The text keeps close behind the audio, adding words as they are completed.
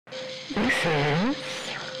Hmm?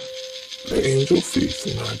 The Angel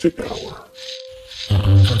Feast Magic Hour.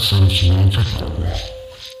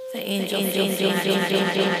 The angel feels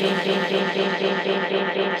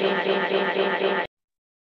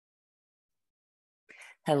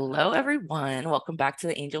Hello, everyone. Welcome back to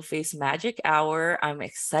the Angel Face Magic Hour. I'm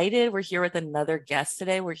excited. We're here with another guest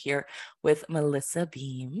today. We're here with Melissa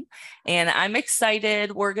Beam, and I'm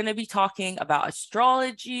excited. We're going to be talking about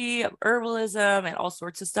astrology, herbalism, and all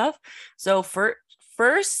sorts of stuff. So,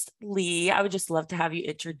 firstly, I would just love to have you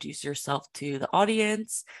introduce yourself to the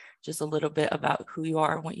audience, just a little bit about who you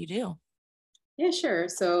are and what you do. Yeah, sure.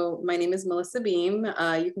 So my name is Melissa Beam.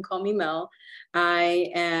 You can call me Mel. I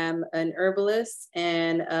am an herbalist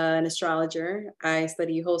and an astrologer. I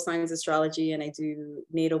study whole signs astrology and I do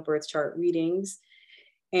natal birth chart readings.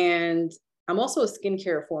 And I'm also a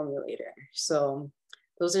skincare formulator. So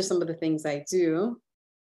those are some of the things I do.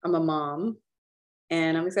 I'm a mom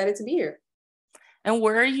and I'm excited to be here. And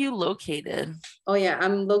where are you located? Oh, yeah.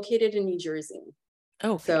 I'm located in New Jersey.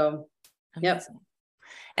 Oh, okay. So, yep. Amazing.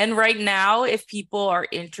 And right now, if people are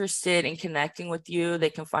interested in connecting with you, they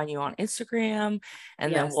can find you on Instagram.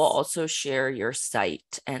 And then we'll also share your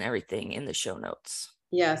site and everything in the show notes.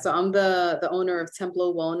 Yeah, so I'm the owner of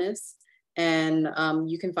Templo Wellness. And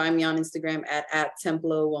you can find me on Instagram at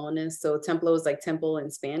Templo Wellness. So Templo is like temple in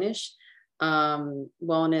Spanish.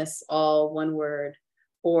 Wellness, all one word,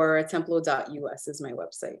 or templo.us is my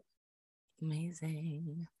website.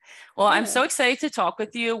 Amazing. Well, yeah. I'm so excited to talk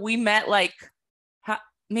with you. We met like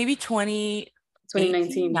maybe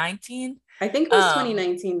 2019. I think it was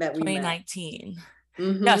 2019 that we 2019. Met.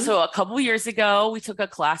 Mm-hmm. Yeah, so a couple years ago, we took a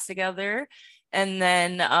class together. And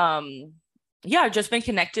then, I've just been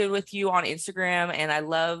connected with you on Instagram and I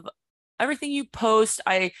love everything you post.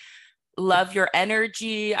 I love your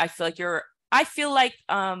energy. I feel like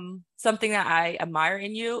something that I admire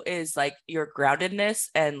in you is like your groundedness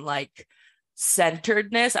and like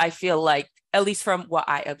centeredness. I feel like, at least from what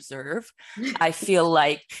I observe, I feel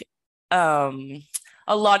like a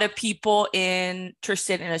lot of people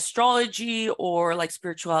interested in astrology or like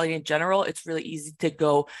spirituality in general, it's really easy to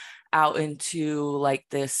go out into like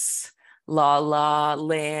this la la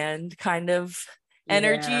land kind of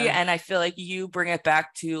energy. Yeah. And I feel like you bring it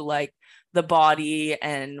back to like the body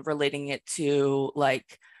and relating it to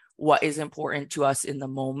like what is important to us in the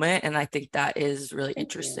moment. And I think that is really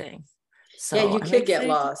interesting. So yeah, you could get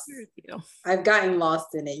lost. I've gotten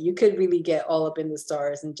lost in it. You could really get all up in the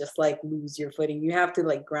stars and just like lose your footing. You have to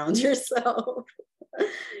like ground yourself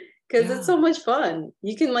because it's so much fun.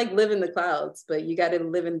 You can like live in the clouds, but you got to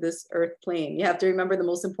live in this earth plane. You have to remember the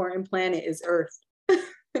most important planet is Earth.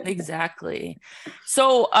 Exactly.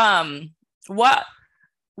 So what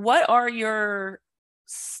are your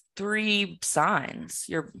 3 signs?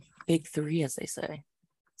 Your big 3, as they say.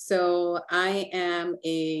 So I am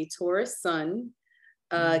a Taurus sun,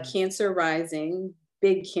 Cancer rising,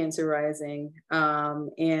 big Cancer rising,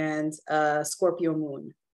 and Scorpio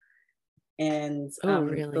moon. And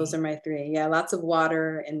really? Those are my 3. Yeah, lots of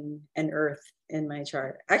water and earth in my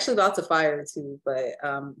chart. Actually, lots of fire too, but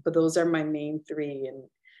those are my main 3, and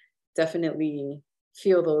definitely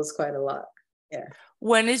feel those quite a lot. Yeah.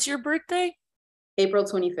 When is your birthday? April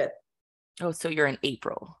 25th. Oh, so you're in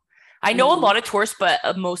April. I know a lot of Taurus, but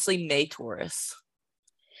mostly May Taurus.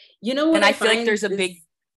 You know what? And I feel like there's a big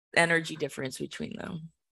energy difference between them.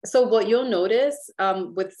 So what you'll notice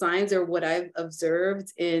with signs, or what I've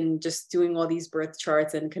observed in just doing all these birth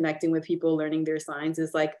charts and connecting with people, learning their signs,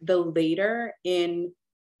 is like the later in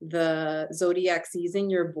the zodiac season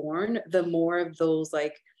you're born, the more of those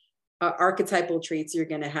like archetypal traits you're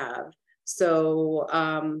going to have. So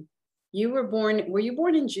were you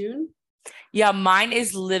born in June? Yeah, mine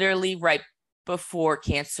is literally right before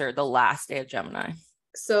Cancer, the last day of Gemini.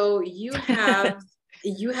 So you have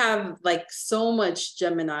you have like so much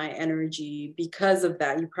Gemini energy because of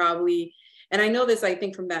that. You probably, and I know this, I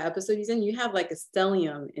think from that episode he's in, you have like a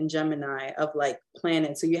stellium in Gemini of like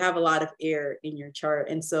planets. So you have a lot of air in your chart.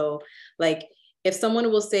 And so like, if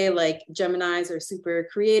someone will say like Geminis are super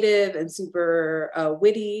creative and super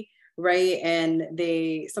witty, right? And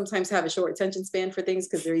they sometimes have a short attention span for things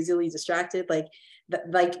because they're easily distracted. Like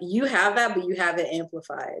you have that, but you have it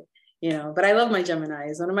amplified, you know. But I love my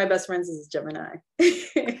Geminis. One of my best friends is a Gemini.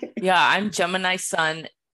 Yeah, I'm Gemini sun,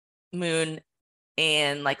 moon,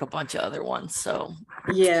 and like a bunch of other ones. So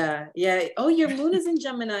yeah. Oh, your moon is in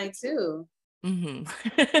Gemini too.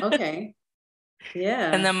 Mm-hmm. Okay.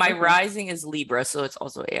 Yeah. And then my rising is Libra, so it's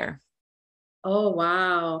also air. Oh,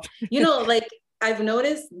 wow. You know, like I've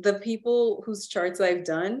noticed the people whose charts I've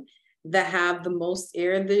done that have the most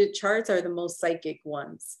air in the charts are the most psychic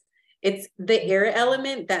ones. it's the air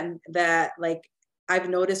element that like I've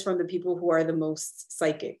noticed from the people who are the most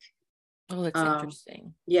psychic. Oh, that's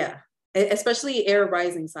interesting. Yeah. Especially air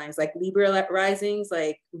rising signs, like Libra risings,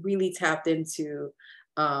 like really tapped into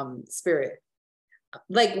spirit.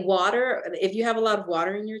 Like water, if you have a lot of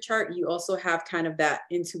water in your chart, you also have kind of that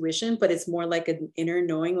intuition, but it's more like an inner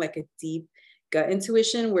knowing, like a deep gut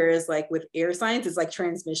intuition. Whereas like with air signs, it's like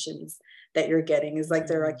transmissions that you're getting. It's like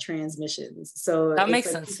they're like transmissions. So that makes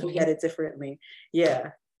like sense to people me. get it differently.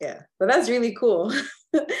 Yeah. Yeah. But that's really cool.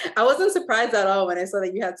 I wasn't surprised at all when I saw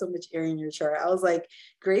that you had so much air in your chart. I was like,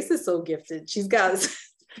 Grace is so gifted. She's got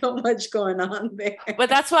so much going on there. But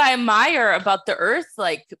that's what I admire about the earth,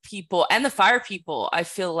 like people and the fire people. I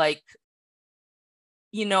feel like,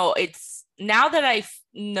 you know, it's now that I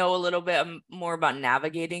know a little bit more about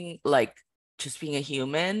navigating, like just being a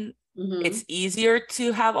human, it's easier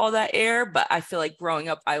to have all that air. But I feel like growing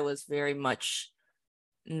up, I was very much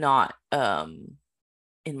not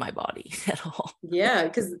in my body at all. Yeah,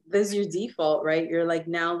 because there's your default, right? You're like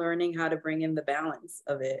now learning how to bring in the balance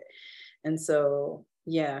of it. And so,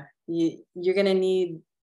 yeah, you're going to need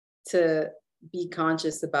to be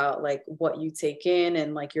conscious about like what you take in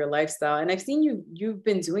and like your lifestyle. And I've seen you've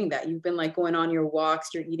been doing that. You've been like going on your walks,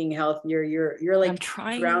 you're eating healthier, you're like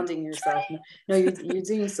grounding yourself. No, you're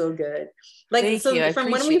doing so good. Like, thank so you.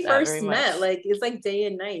 from when we first met, like it's like day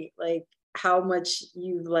and night, like how much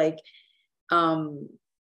you've like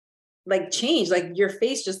changed. Like your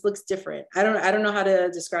face just looks different. I don't know how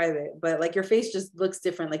to describe it, but like your face just looks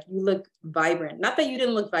different. Like you look vibrant. Not that you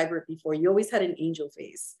didn't look vibrant before. You always had an angel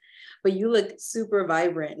face, but you look super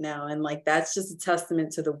vibrant now. And like that's just a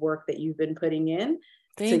testament to the work that you've been putting in.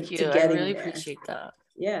 Thank you. I really appreciate that.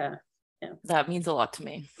 Yeah. That means a lot to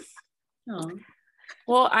me. Oh.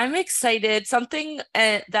 Well, I'm excited. Something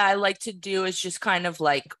that I like to do is just kind of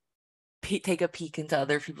like take a peek into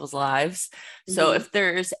other people's lives. So if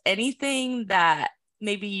there's anything that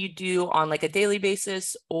maybe you do on like a daily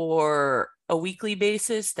basis or a weekly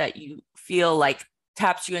basis that you feel like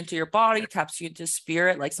taps you into your body, taps you into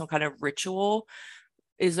spirit, like some kind of ritual,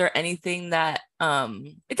 is there anything that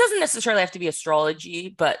it doesn't necessarily have to be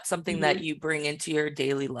astrology, but something that you bring into your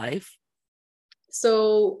daily life?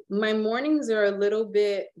 So my mornings are a little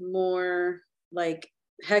bit more like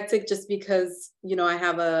hectic just because, you know,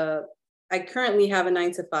 I currently have a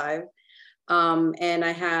 9-to-5 and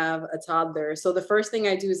I have a toddler. So the first thing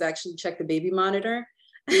I do is actually check the baby monitor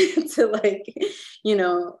to like, you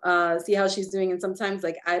know, see how she's doing. And sometimes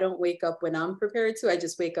like I don't wake up when I'm prepared to, I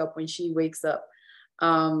just wake up when she wakes up.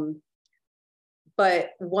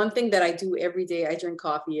 But one thing that I do every day, I drink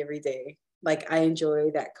coffee every day. Like I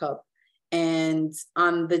enjoy that cup. And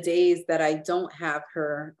on the days that I don't have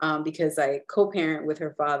her, because I co-parent with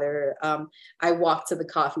her father, I walk to the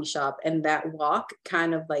coffee shop, and that walk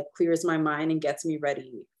kind of like clears my mind and gets me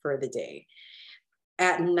ready for the day.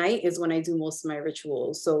 At night is when I do most of my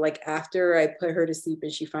rituals. So like after I put her to sleep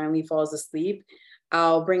and she finally falls asleep,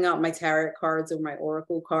 I'll bring out my tarot cards or my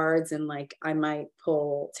oracle cards, and like I might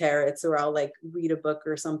pull tarots, or I'll like read a book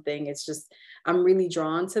or something. It's just, I'm really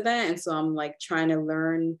drawn to that. And so I'm like trying to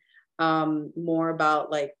learn more about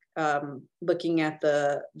like looking at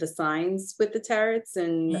the signs with the tarots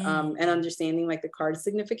and understanding like the card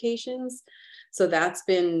significations. So that's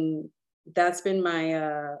been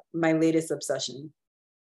my my latest obsession.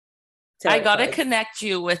 I gotta connect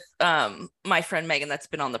you with my friend Megan that's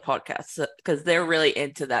been on the podcast, because they're really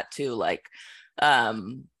into that too, like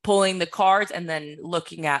pulling the cards and then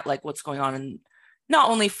looking at like what's going on, and not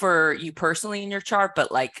only for you personally in your chart,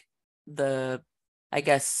 but like the, I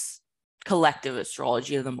guess, collective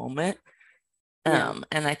astrology of the moment. And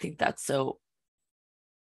I think that's so,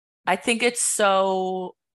 I think it's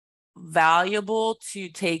so valuable to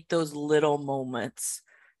take those little moments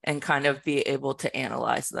and kind of be able to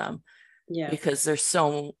analyze them. Because there's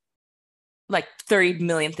so like 30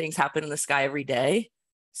 million things happen in the sky every day.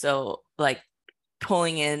 So like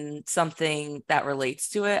pulling in something that relates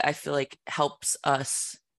to it, I feel like helps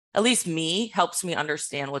us, at least me, helps me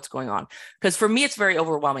understand what's going on. Because for me, it's very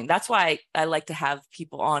overwhelming. That's why I like to have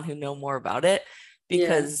people on who know more about it,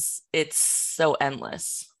 because it's so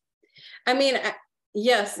endless. I mean,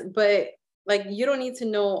 yes, but like you don't need to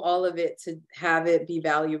know all of it to have it be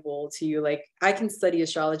valuable to you. Like I can study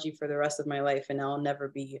astrology for the rest of my life and I'll never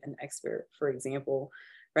be an expert, for example,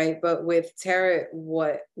 right? But with tarot,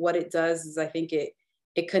 what it does is I think it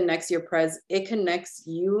connects it connects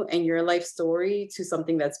you and your life story to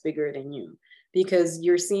something that's bigger than you, because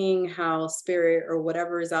you're seeing how spirit or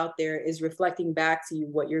whatever is out there is reflecting back to you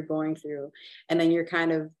what you're going through, and then you're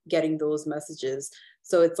kind of getting those messages.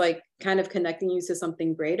 So it's like kind of connecting you to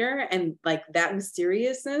something greater, and like that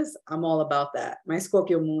mysteriousness, I'm all about that. My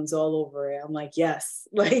Scorpio moon's all over it. I'm like, yes,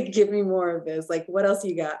 like give me more of this. Like, what else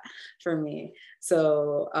you got for me?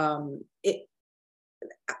 So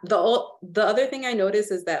the other thing I notice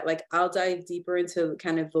is that like I'll dive deeper into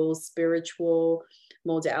kind of those spiritual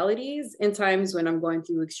modalities in times when I'm going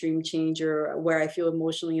through extreme change, or where I feel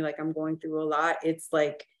emotionally like I'm going through a lot. It's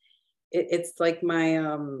like it's like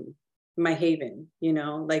my haven, you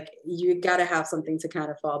know, like you got to have something to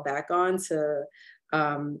kind of fall back on to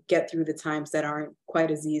get through the times that aren't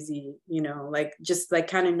quite as easy, you know, like just like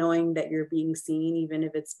kind of knowing that you're being seen, even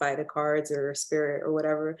if it's by the cards or spirit or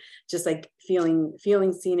whatever, just like feeling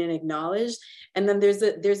seen and acknowledged. And then there's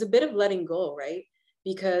a bit of letting go, right?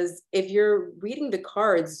 Because if you're reading the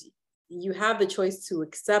cards, you have the choice to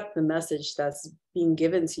accept the message that's being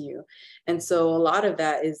given to you. And so a lot of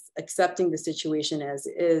that is accepting the situation as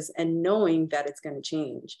is and knowing that it's going to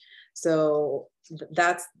change. So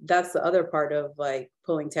that's the other part of like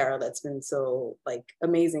pulling tarot that's been so like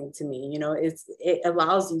amazing to me. You know, it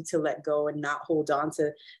allows you to let go and not hold on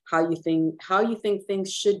to how you think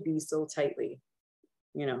things should be so tightly,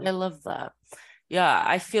 you know. I love that. Yeah,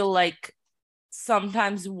 I feel like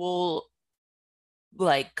sometimes we'll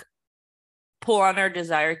like pull on our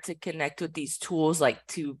desire to connect with these tools, like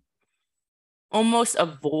to almost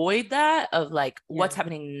avoid that of like what's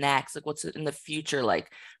happening next, like what's in the future,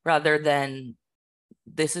 like rather than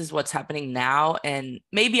this is what's happening now, and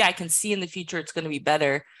maybe I can see in the future it's going to be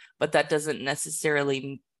better, but that doesn't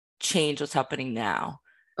necessarily change what's happening now.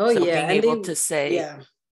 Oh, so yeah. being able to say,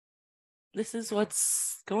 this is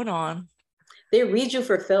what's going on. They read you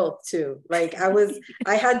for filth too. Like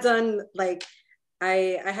I had done like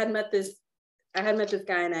I had met this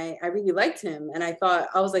guy, and I really liked him, and I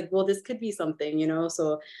was like, well, this could be something, you know.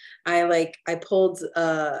 So I pulled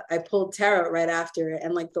tarot right after,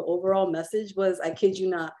 and like the overall message was, I kid you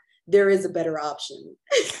not, there is a better option.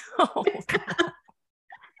 Oh,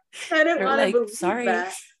 I didn't want to believe sorry.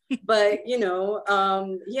 that. But you know,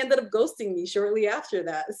 he ended up ghosting me shortly after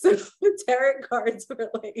that. So the tarot cards were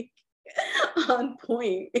like on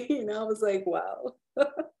point. You know, I was like, wow.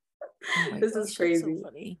 Oh this is crazy. So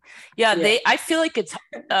funny. Yeah, I feel like it's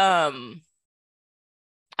I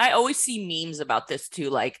always see memes about this too,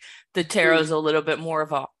 like the tarot's a little bit more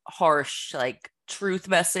of a harsh like truth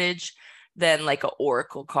message than like an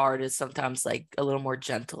oracle card is sometimes like a little more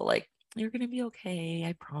gentle, like you're gonna be okay,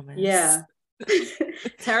 I promise. Yeah.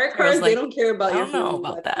 Tarot cards, like, they don't care about your feelings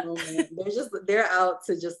about that. They're out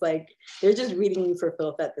to just like, they're just reading you for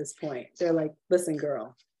filth at this point. They're like, listen,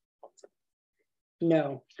 girl,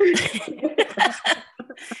 no.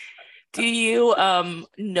 Do you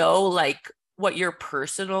know like what your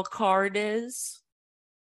personal card is?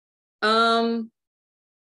 Currently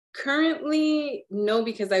no,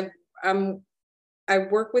 because I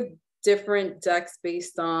work with different decks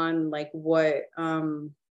based on like what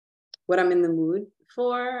I'm in the mood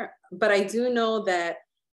for. But I do know that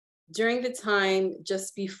during the time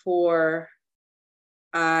just before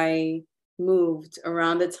I moved,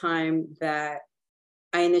 around the time that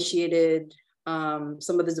I initiated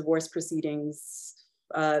some of the divorce proceedings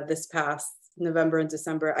this past November and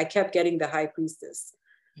December, I kept getting the High Priestess.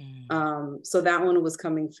 So that one was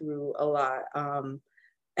coming through a lot. And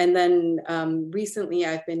then recently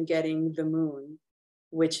I've been getting the Moon,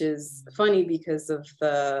 which is funny because of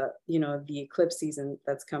the eclipse season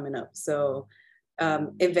that's coming up. So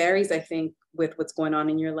it varies, I think, with what's going on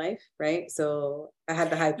in your life, right? So I had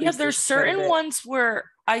the High Priestess. Yeah, there's certain ones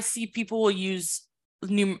where I see people will use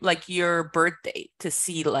like your birth date to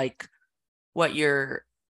see like what your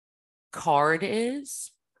card is.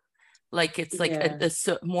 Like it's like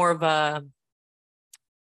more of a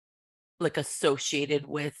like associated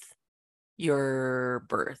with your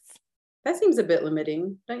birth. That seems a bit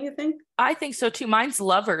limiting, don't you think? I think so too. Mine's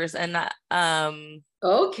Lovers, and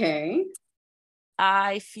okay.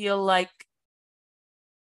 I feel like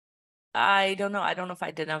I don't know if I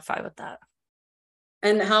identify with that.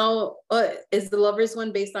 And how is the Lovers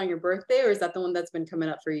one based on your birthday, or is that the one that's been coming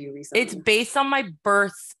up for you recently? It's based on my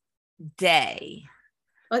birthday.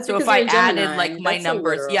 Oh, so if I added like my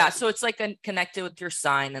numbers, so it's like connected with your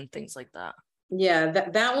sign and things like that. Yeah,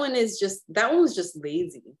 that one was just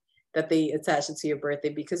lazy that they attached it to your birthday,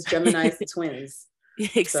 because Gemini is the twins.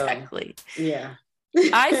 Exactly. So, yeah.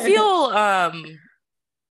 I feel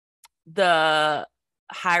the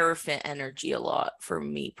Hierophant energy a lot for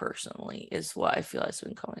me personally is what I feel has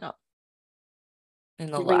been coming up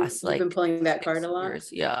in the last you've been pulling that card a lot. Years,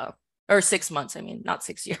 yeah. Or 6 months. I mean, not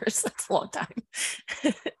 6 years. That's a long time.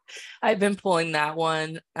 I've been pulling that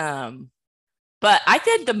one. But I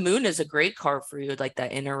think the moon is a great card for you, like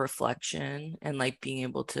that inner reflection and like being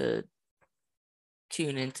able to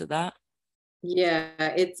tune into that. Yeah,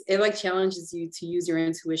 it like challenges you to use your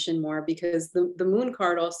intuition more, because the moon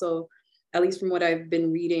card also, at least from what I've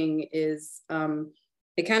been reading, is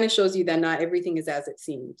it kind of shows you that not everything is as it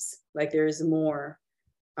seems. Like there's more.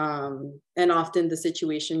 And often the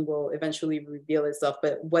situation will eventually reveal itself.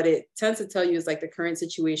 But what it tends to tell you is like the current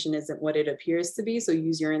situation isn't what it appears to be. So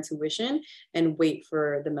use your intuition and wait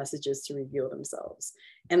for the messages to reveal themselves,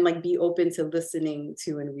 and like be open to listening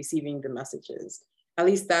to and receiving the messages. At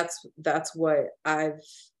least that's what I've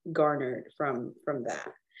garnered from that,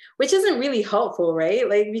 which isn't really helpful, right?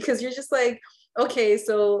 Like, because you're just like, okay,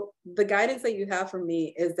 so the guidance that you have for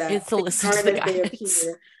me is that It's to listen to the guidance.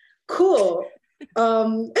 Cool.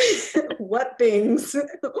 What things,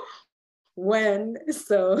 when?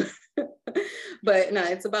 So, but no,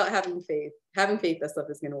 it's about having faith that stuff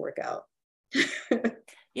is going to work out.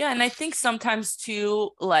 Yeah, and I think sometimes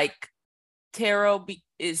too, like tarot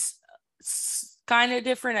is kind of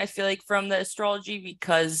different, I feel like, from the astrology,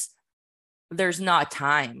 because there's not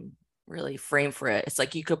time really frame for it. It's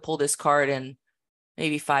like you could pull this card and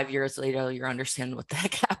maybe 5 years later you're understanding what the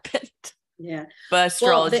heck happened. Yeah, but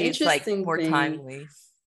astrology is like more timely.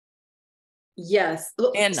 Yes.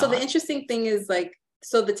 And so the interesting thing is, like,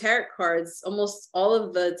 so the tarot cards, almost all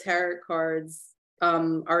of the tarot cards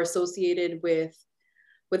are associated with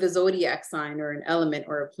a zodiac sign or an element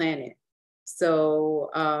or a planet. So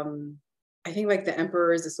I think like the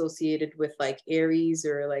emperor is associated with like Aries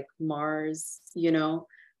or like Mars, you know,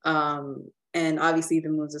 and obviously the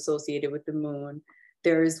moon's associated with the moon.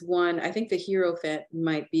 There's one, I think the Hierophant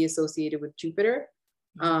might be associated with Jupiter,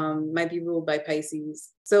 might be ruled by Pisces.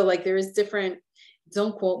 So like there is different,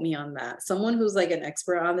 don't quote me on that. Someone who's like an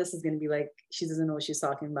expert on this is going to be like, she doesn't know what she's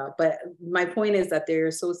talking about. But my point is that they're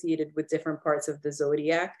associated with different parts of the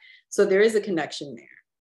zodiac. So there is a connection there.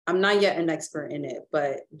 I'm not yet an expert in it,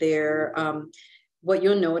 but there, what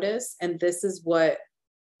you'll notice, and this is like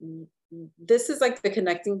the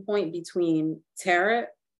connecting point between tarot,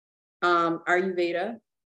 Ayurveda,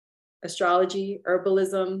 astrology,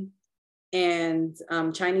 herbalism, and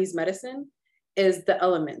Chinese medicine, is the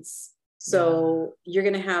elements. So you're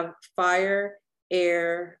going to have fire,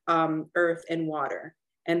 air, earth, and water.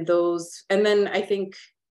 And then I think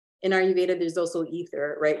in Ayurveda, there's also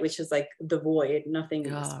ether, right? Which is like the void,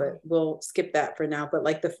 nothingness, but we'll skip that for now. But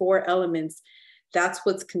like the 4 elements, that's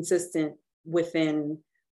what's consistent within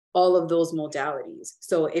all of those modalities.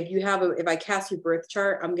 So if I cast your birth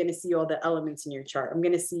chart, I'm going to see all the elements in your chart. I'm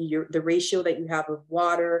going to see the ratio that you have of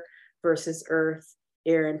water versus earth,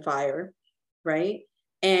 air, and fire, right?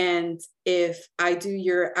 And if I do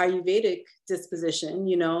your Ayurvedic disposition,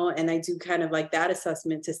 you know, and I do kind of like that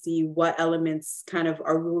assessment to see what elements kind of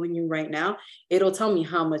are ruling you right now, it'll tell me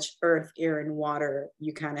how much earth, air, and water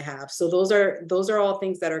you kind of have. So those are all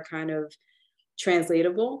things that are kind of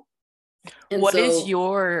translatable. And what is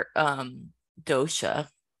your dosha?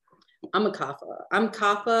 I'm a Kapha. I'm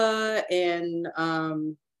Kapha, and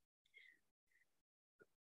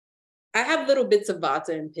I have little bits of Vata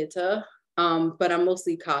and Pitta, but I'm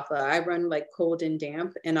mostly Kapha. I run like cold and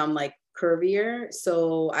damp, and I'm like curvier,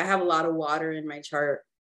 so I have a lot of water in my chart.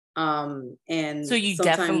 And so you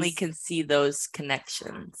definitely can see those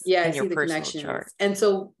connections. Yeah, I see the connections chart. And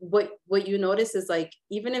so what you notice is, like,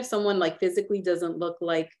 even if someone like physically doesn't look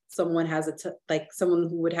like someone has like someone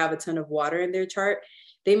who would have a ton of water in their chart,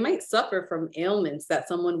 they might suffer from ailments that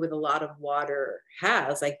someone with a lot of water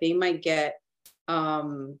has. Like they might get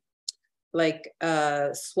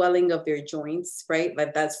swelling of their joints, right?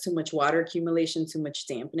 Like that's too much water accumulation, too much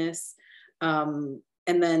dampness.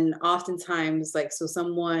 And then oftentimes, like, so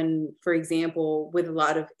someone, for example, with a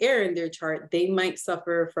lot of air in their chart, they might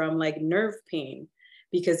suffer from like nerve pain,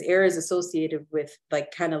 because air is associated with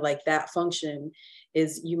like kind of like that function.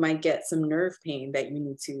 Is you might get some nerve pain that you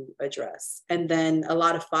need to address. And then a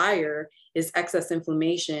lot of fire is excess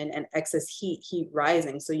inflammation and excess heat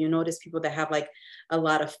rising. So you notice people that have like a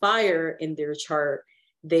lot of fire in their chart,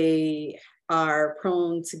 they are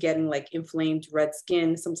prone to getting like inflamed red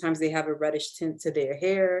skin. Sometimes they have a reddish tint to their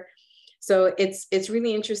hair. So it's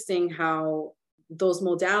really interesting how those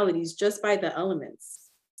modalities, just by the elements,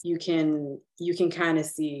 you can kind of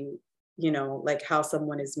see, you know, like how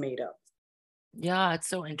someone is made up. Yeah, it's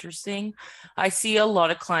so interesting. I see a lot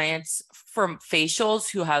of clients from facials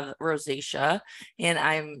who have rosacea, and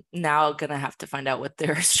I'm now gonna have to find out what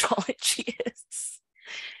their astrology is.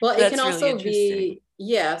 Well, it can also be,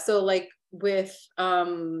 yeah. So like with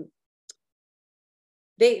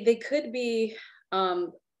they could be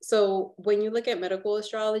So when you look at medical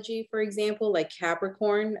astrology, for example, like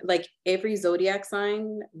Capricorn, like every zodiac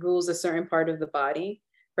sign rules a certain part of the body,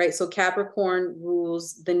 right? So Capricorn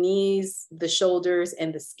rules the knees, the shoulders,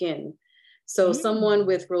 and the skin. So someone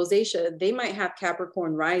with rosacea, they might have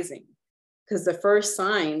Capricorn rising, because the first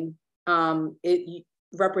sign, it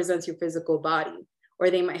represents your physical body, or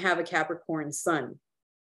they might have a Capricorn sun.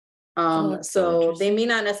 So they may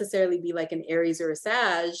not necessarily be like an Aries or a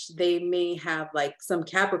Sag. They may have like some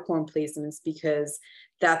Capricorn placements, because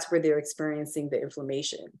that's where they're experiencing the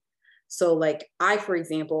inflammation. So like for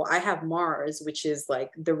example, I have Mars, which is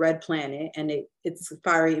like the red planet, and it's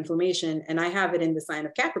fiery inflammation, and I have it in the sign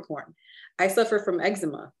of Capricorn. I suffer from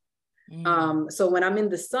eczema. So when I'm in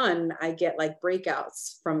the sun, I get like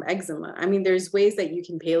breakouts from eczema. I mean, there's ways that you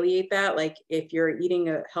can palliate that. Like if you're eating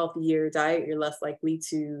a healthier diet, you're less likely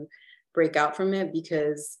to break out from it,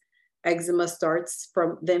 because eczema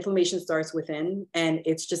the inflammation starts within, and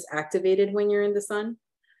it's just activated when you're in the sun.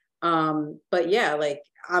 But yeah, like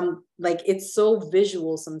it's so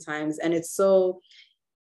visual sometimes, and it's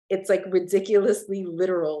like ridiculously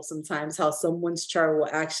literal sometimes, how someone's chart will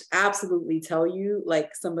absolutely tell you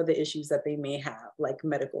like some of the issues that they may have, like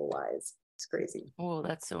medical wise. It's crazy. Oh,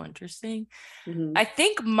 that's so interesting. Mm-hmm. I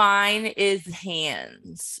think mine is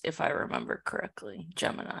hands, if I remember correctly,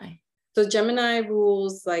 Gemini. So Gemini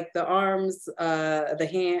rules like the arms, the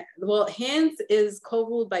hand. Well, hands is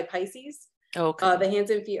co-ruled by Pisces. Okay. The hands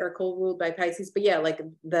and feet are co-ruled by Pisces. But yeah, like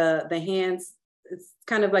the hands, it's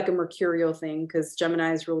kind of like a mercurial thing, because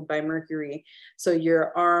Gemini is ruled by Mercury. So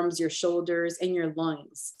your arms, your shoulders, and your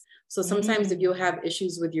lungs. So sometimes if you'll have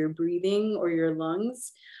issues with your breathing or your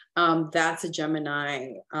lungs, that's a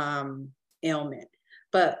Gemini ailment.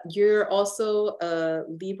 But you're also a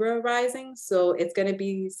Libra rising. So it's going to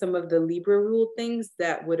be some of the Libra ruled things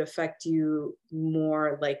that would affect you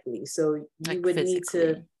more likely. So you like would physically need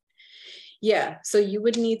to, yeah. So you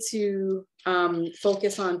would need to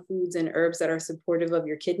focus on foods and herbs that are supportive of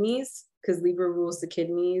your kidneys, because Libra rules the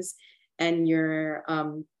kidneys, and your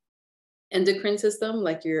endocrine system,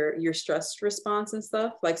 like your stress response and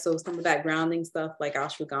stuff. Like, so some of that grounding stuff, like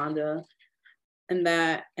ashwagandha and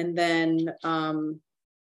that. And then,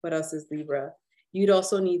 what else is Libra? You'd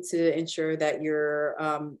also need to ensure that you're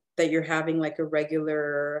having like a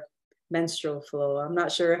regular menstrual flow. I'm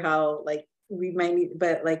not sure how, like, we might need,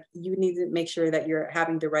 but like you need to make sure that you're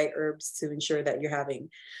having the right herbs to ensure that you're having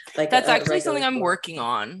like that's actually something I'm working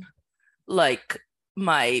on, like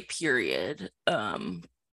my period.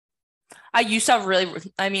 I used to have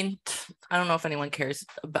I don't know if anyone cares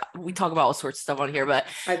about, we talk about all sorts of stuff on here, but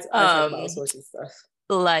I talk about all sorts of stuff.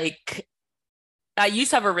 Like I used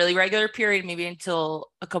to have a really regular period, maybe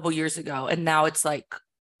until a couple years ago. And now it's like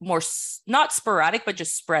more, not sporadic, but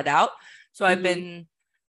just spread out. So I've been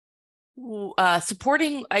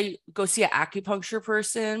supporting, I go see an acupuncture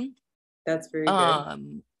person. That's very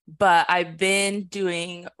good. But I've been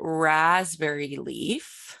doing raspberry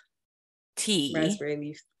leaf tea. Raspberry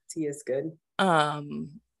leaf tea is good.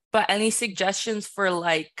 But any suggestions for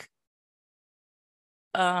like,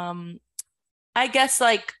 I guess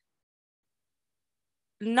like,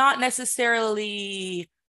 not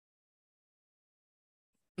necessarily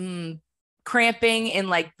cramping in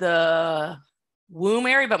like the womb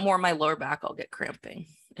area, but more my lower back, I'll get cramping.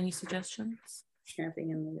 Any suggestions?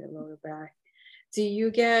 Cramping in the lower back. Do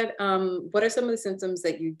you get, what are some of the symptoms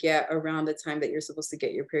that you get around the time that you're supposed to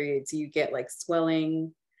get your period? Do you get like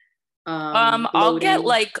swelling? I'll get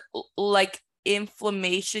like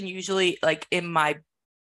inflammation, usually like in my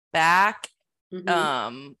back.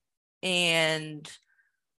 And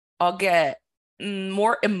I'll get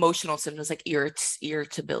more emotional symptoms like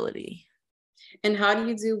irritability. And how do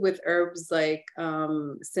you do with herbs like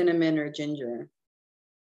cinnamon or ginger?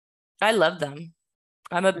 I love them.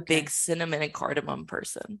 I'm a big cinnamon and cardamom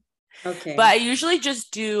person. Okay. But I usually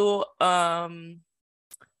just do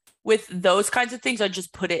with those kinds of things, I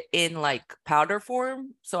just put it in like powder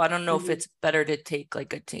form. So I don't know if it's better to take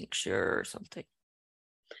like a tincture or something.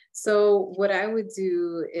 So what I would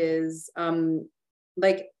do is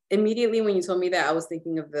like immediately when you told me that, I was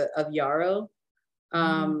thinking of yarrow.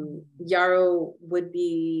 Yarrow would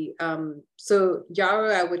be so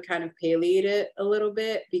yarrow, I would kind of palliate it a little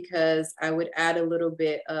bit, because I would add a little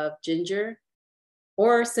bit of ginger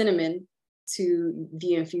or cinnamon to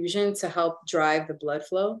the infusion to help drive the blood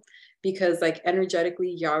flow, because like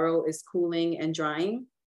energetically yarrow is cooling and drying,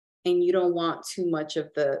 and you don't want too much of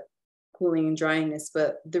the cooling and dryness.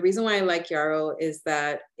 But the reason why I like yarrow is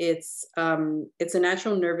that it's a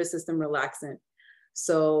natural nervous system relaxant.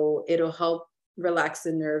 So it'll help relax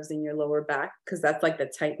the nerves in your lower back, because that's like the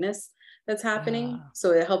tightness that's happening.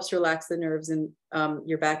 So it helps relax the nerves in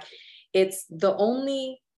your back. It's the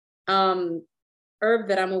only herb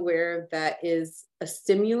that I'm aware of that is a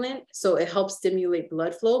stimulant. So it helps stimulate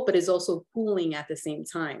blood flow, but is also cooling at the same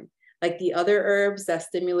time. Like the other herbs that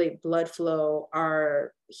stimulate blood flow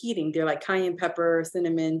are heating. They're like cayenne pepper,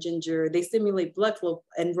 cinnamon, ginger. They stimulate blood flow,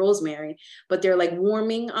 and rosemary, but they're like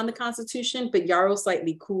warming on the constitution, but yarrow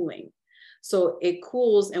slightly cooling. So it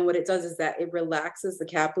cools, and what it does is that it relaxes the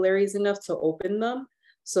capillaries enough to open them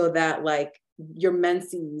so that like your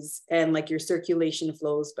menses and like your circulation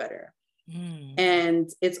flows better. And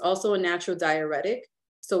it's also a natural diuretic.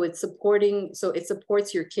 So it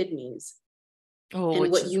supports your kidneys. Oh,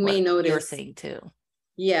 and what you may notice, you're saying too.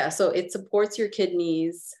 Yeah, so it supports your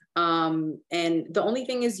kidneys. And the only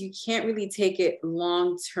thing is you can't really take it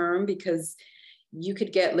long term because you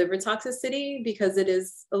could get liver toxicity because it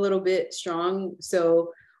is a little bit strong.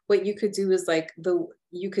 So what you could do is like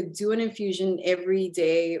you could do an infusion every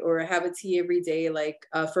day or have a tea every day, like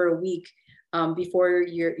for a week before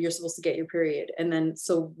you're supposed to get your period. And then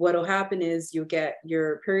so what'll happen is you'll get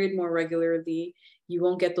your period more regularly. You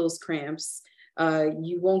won't get those cramps.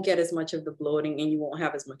 You won't get as much of the bloating, and you won't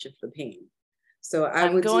have as much of the pain. So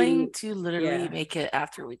I'm going to literally make it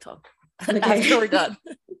after we talk. Okay. After we're done.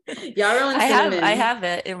 Yarrow and cinnamon. I have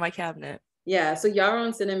it in my cabinet. Yeah, so yarrow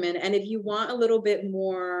and cinnamon. And if you want a little bit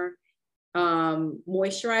more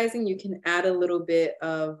moisturizing, you can add a little bit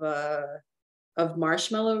of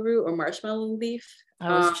marshmallow root or marshmallow leaf.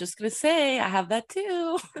 I was just gonna say I have that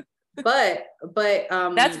too. but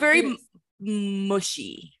that's very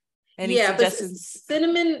mushy. Any suggestions?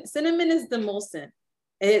 But cinnamon is the emulsant.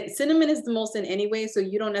 Cinnamon is the emulsant anyway, so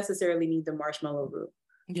you don't necessarily need the marshmallow root.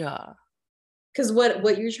 Yeah. Because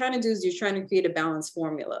what you're trying to do is you're trying to create a balanced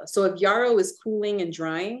formula. So if yarrow is cooling and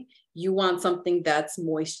drying, you want something that's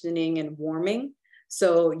moistening and warming.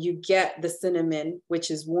 So you get the cinnamon, which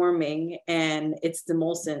is warming, and it's the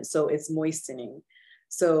emulsant, so it's moistening.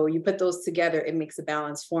 So you put those together, it makes a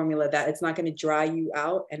balanced formula that it's not going to dry you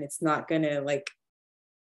out, and it's not going to, like,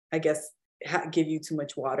 I guess, give you too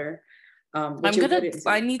much water.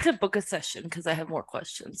 I need to book a session because I have more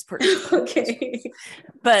questions. Okay.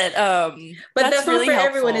 But that's really not for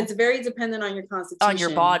everyone. It's very dependent on your constitution. On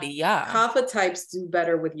your body, yeah. Kapha types do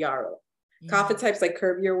better with yarrow. Kapha types, like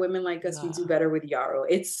curvier women like us, we do better with yarrow.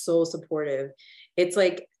 It's so supportive. It's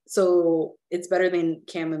like, so it's better than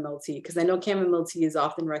chamomile tea, because I know chamomile tea is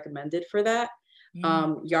often recommended for that.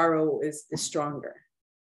 Yarrow is stronger.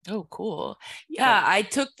 Oh, cool. Yeah, I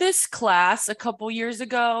took this class a couple years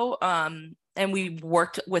ago, and we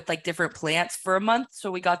worked with like different plants for a month. So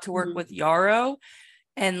we got to work with yarrow,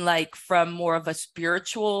 and like from more of a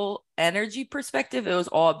spiritual energy perspective, it was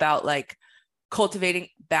all about like cultivating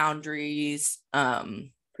boundaries,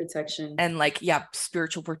 protection, and like,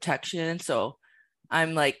 spiritual protection. So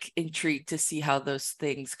I'm like intrigued to see how those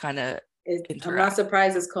things kind of I'm not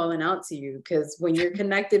surprised it's calling out to you, because when you're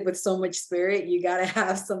connected with so much spirit, you got to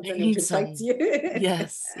have something to protect you.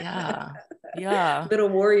 Yes. Yeah. Little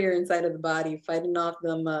warrior inside of the body fighting off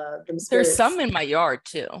them spirits. There's some in my yard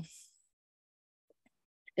too.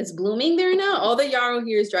 It's blooming there now. All the yarrow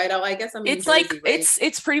here is dried out. I guess it's Jersey, like, right?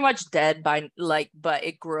 It's pretty much dead by like, but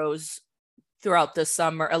it grows throughout the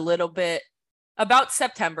summer a little bit. About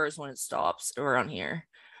September is when it stops around here.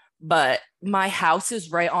 But my house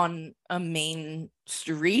is right on a main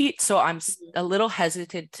street, so I'm a little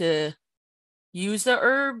hesitant to use the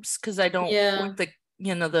herbs because I don't want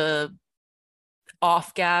the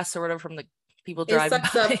off gas or whatever from the people driving by.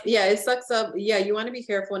 It sucks up. Yeah, you want to be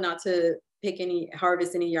careful not to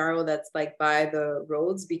harvest any yarrow that's like by the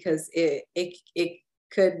roads, because it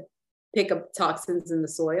could pick up toxins in the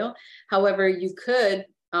soil. However, you could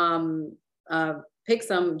pick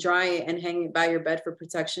some, dry it, and hang it by your bed for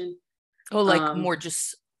protection. Oh, like more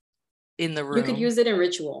just in the room. You could use it in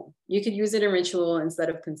ritual. You could use it in ritual instead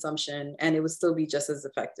of consumption, and it would still be just as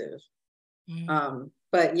effective.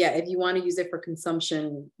 But yeah, if you want to use it for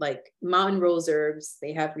consumption, like mountain rose herbs,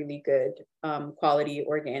 they have really good quality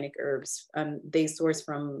organic herbs. They source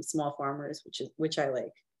from small farmers, which I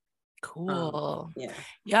like. Cool.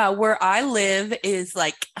 Yeah. Where I live is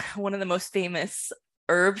like one of the most famous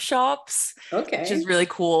herb shops, which is really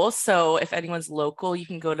cool. So if anyone's local, you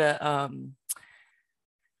can go to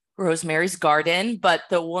Rosemary's Garden. But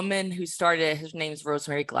the woman who started it, her name's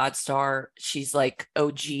Rosemary Gladstar. She's like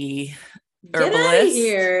OG herbalist. Get out of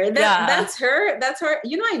here. That's her.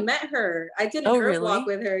 You know, I met her. I did a herb walk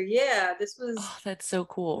with her. Yeah, this was. Oh, that's so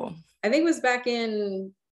cool. I think it was back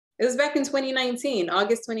in It was back in 2019,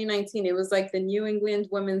 August 2019. It was like the New England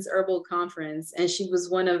Women's Herbal Conference, and she was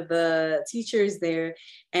one of the teachers there.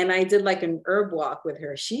 And I did like an herb walk with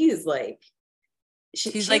her. She's like,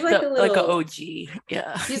 she's like a little, like an OG.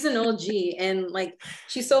 Yeah. She's an OG. And like,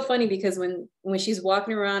 she's so funny because when she's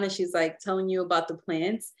walking around and she's like telling you about the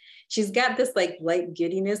plants, she's got this like light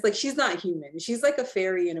giddiness. Like, she's not human. She's like a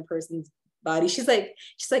fairy in a person's body. She's like,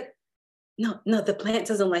 no, the plant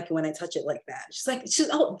doesn't like it when I touch it like that. She's like,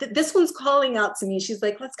 this one's calling out to me. She's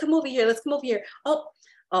like, let's come over here.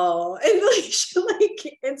 Oh, and like she'll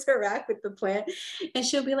like interact with the plant, and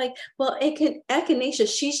she'll be like, well, echinacea,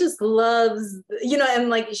 she just loves, and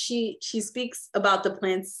like she speaks about the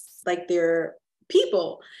plants like they're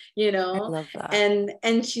people, I love that.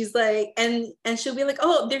 and she's like, and she'll be like,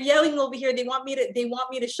 oh, they're yelling over here. They want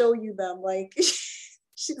me to show you them. Like,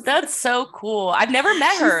 that's so cool. I've never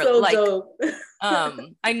met her. So like, dope.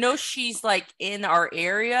 I know she's like in our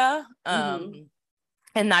area. And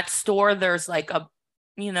that store, there's like a,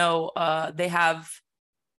 they have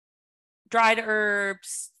dried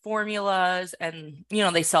herbs, formulas, and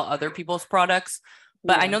they sell other people's products.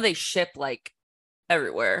 But I know they ship like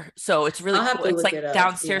everywhere, so it's really cool. It's like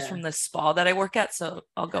downstairs from the spa that I work at, so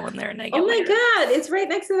I'll go in there and I get God, it's right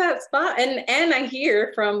next to that spa. And I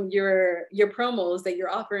hear from your promos that you're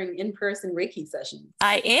offering in-person Reiki sessions.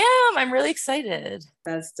 I'm really excited.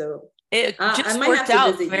 That's dope. It just worked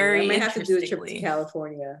out very interestingly. I might have to do a trip to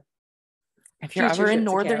California if you're ever in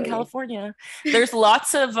Northern California. There's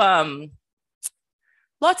lots of hiking,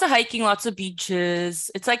 lots of beaches.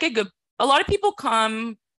 It's like a lot of people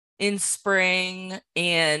come in spring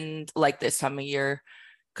and like this time of year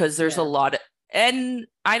because there's a lot of, and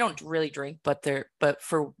I don't really drink, but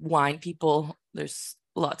for wine people, there's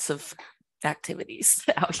lots of activities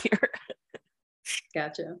out here.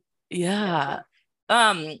 Gotcha. Yeah.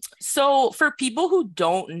 So for people who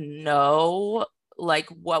don't know, like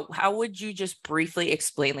how would you just briefly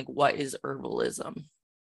explain like what is herbalism?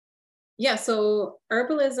 Yeah, so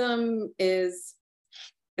herbalism is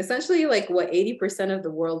essentially like what 80% of the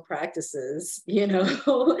world practices.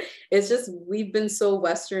 It's just we've been so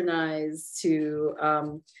westernized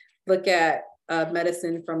to look at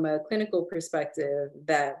medicine from a clinical perspective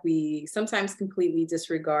that we sometimes completely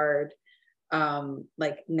disregard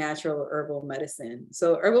like natural herbal medicine.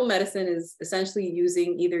 So herbal medicine is essentially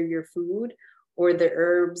using either your food or the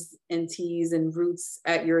herbs and teas and roots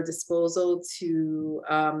at your disposal to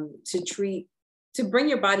bring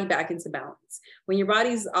your body back into balance. When your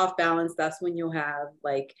body's off balance, that's when you'll have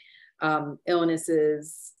like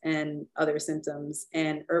illnesses and other symptoms.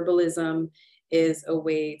 And herbalism is a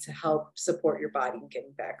way to help support your body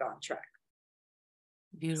getting back on track.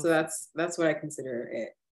 Beautiful. So that's what I consider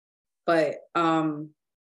it. But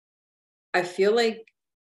I feel like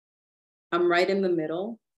I'm right in the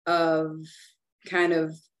middle of kind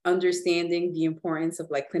of understanding the importance of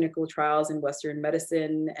like clinical trials in Western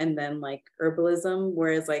medicine and then like herbalism.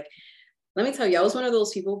 Whereas like, let me tell you, I was one of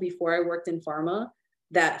those people before I worked in pharma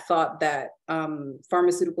that thought that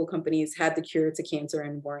pharmaceutical companies had the cure to cancer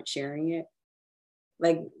and weren't sharing it.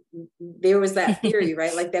 Like there was that theory,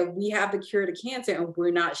 right? Like that we have the cure to cancer and we're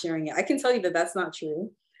not sharing it. I can tell you that that's not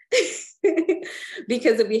true.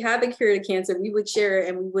 Because if we had the cure to cancer, we would share it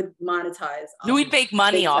and we would monetize. We'd make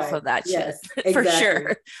money off of that shit. Exactly. For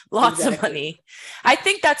sure. Lots of money. I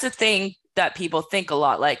think that's a thing that people think a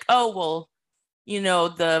lot, like, oh, well,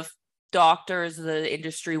 the doctors, the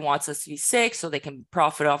industry wants us to be sick so they can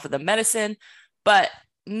profit off of the medicine. But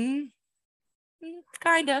kind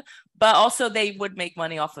of. But also they would make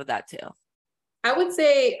money off of that too. I would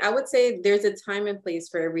say there's a time and place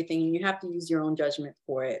for everything, and you have to use your own judgment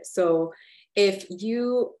for it. So if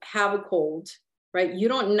you have a cold, right, you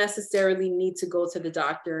don't necessarily need to go to the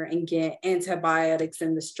doctor and get antibiotics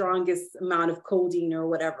and the strongest amount of codeine or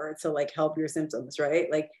whatever to like help your symptoms,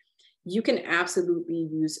 right? Like you can absolutely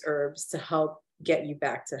use herbs to help get you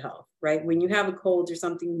back to health, right? When you have a cold or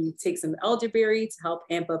something, you take some elderberry to help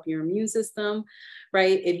amp up your immune system,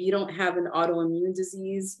 right? If you don't have an autoimmune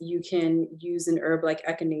disease, you can use an herb like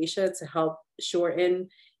echinacea to help shorten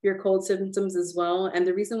your cold symptoms as well. And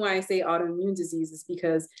the reason why I say autoimmune disease is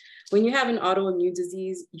because when you have an autoimmune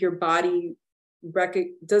disease, your body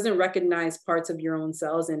doesn't recognize parts of your own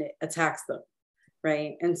cells and it attacks them,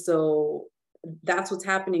 right? And so that's what's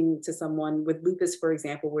happening to someone with lupus, for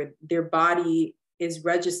example, where their body is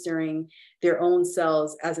registering their own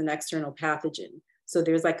cells as an external pathogen. So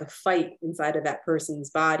there's like a fight inside of that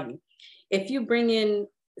person's body. If you bring in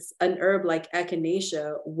an herb like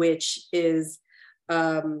echinacea, which is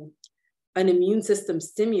an immune system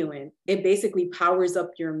stimulant, it basically powers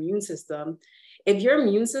up your immune system. if your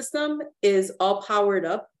immune system is all powered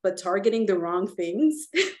up, but targeting the wrong things,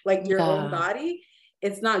 like your own body,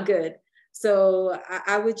 it's not good. So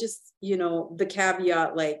I would just, the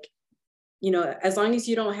caveat, like, as long as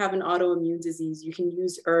you don't have an autoimmune disease, you can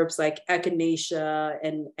use herbs like echinacea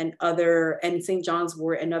and St. John's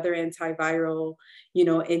wort and other antiviral,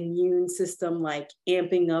 immune system, like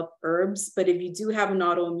amping up herbs. But if you do have an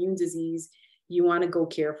autoimmune disease, you want to go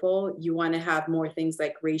careful. You want to have more things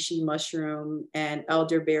like reishi mushroom and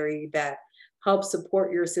elderberry that help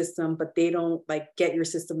support your system, but they don't like get your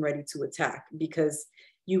system ready to attack, because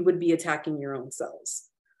you would be attacking your own cells.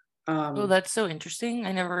 Oh, that's so interesting.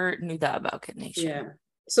 I never knew that about echinacea. Yeah.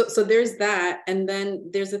 So there's that. And then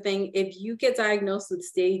there's the thing, if you get diagnosed with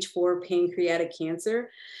stage 4 pancreatic cancer,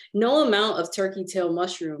 no amount of turkey tail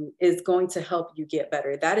mushroom is going to help you get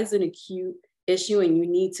better. That is an acute issue, and you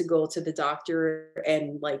need to go to the doctor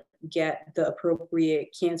and like get the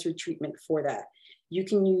appropriate cancer treatment for that. You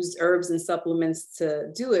can use herbs and supplements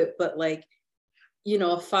to do it, but like, a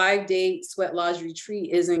 5-day sweat lodge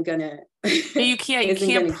retreat isn't gonna you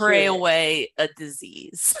can't pray away a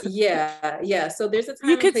disease. Yeah. So there's a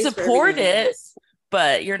time you could support it,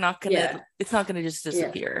 but you're not gonna it's not gonna just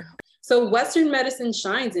disappear. So Western medicine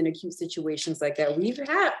shines in acute situations like that.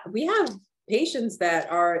 We have patients that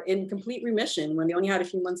are in complete remission when they only had a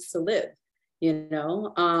few months to live,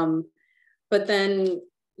 but then,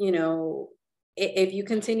 if you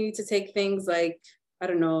continue to take things like, I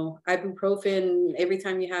don't know, ibuprofen every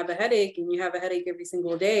time you have a headache, and you have a headache every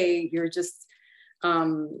single day, you're just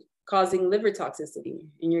causing liver toxicity,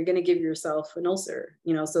 and you're going to give yourself an ulcer,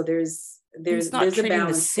 so there's a balance.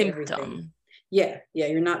 The symptom. Yeah,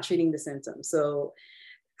 you're not treating the symptom. So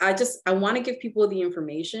I want to give people the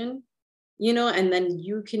information, and then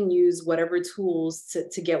you can use whatever tools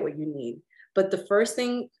to get what you need. But the first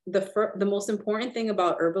thing, the most important thing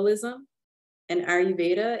about herbalism and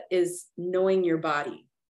Ayurveda is knowing your body,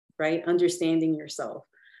 right? Understanding yourself.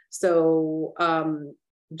 So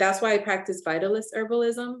that's why I practice vitalist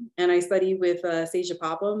herbalism, and I study with Seja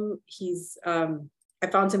Papam. I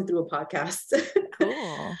found him through a podcast.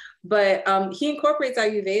 Cool. But he incorporates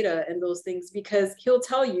Ayurveda and those things, because he'll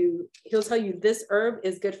tell you this herb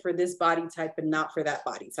is good for this body type and not for that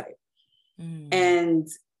body type. And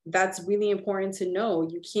that's really important to know.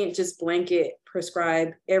 You can't just blanket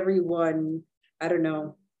prescribe everyone. I don't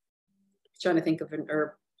know, trying to think of an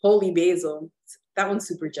herb, holy basil. That one's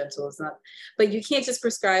super gentle. It's not, but you can't just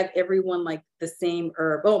prescribe everyone like the same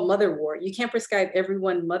herb. Oh, motherwort. You can't prescribe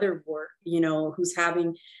everyone motherwort, who's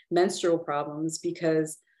having menstrual problems,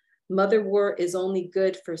 because motherwort is only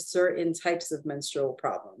good for certain types of menstrual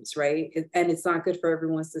problems, right? And it's not good for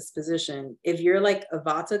everyone's disposition. If you're like a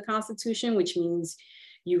Vata constitution, which means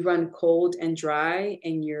you run cold and dry,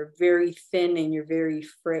 and you're very thin, and you're very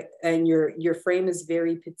and your frame is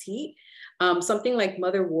very petite. Something like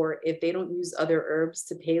motherwort, if they don't use other herbs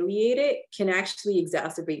to palliate it, can actually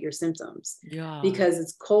exacerbate your symptoms. Yeah. Because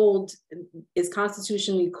it's cold, it's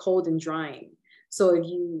constitutionally cold and drying. So if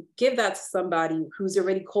you give that to somebody who's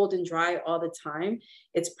already cold and dry all the time,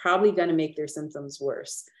 it's probably going to make their symptoms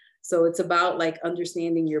worse. So it's about like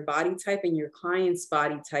understanding your body type and your client's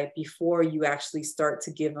body type before you actually start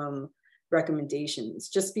to give them recommendations.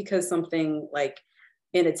 Just because something like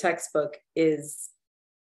in a textbook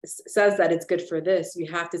says that it's good for this,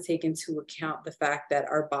 you have to take into account the fact that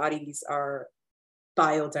our bodies are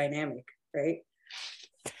biodynamic, right?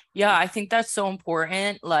 Yeah, I think that's so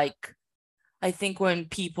important. Like, I think when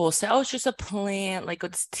people say, oh, it's just a plant, like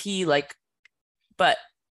it's tea, like, but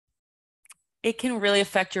it can really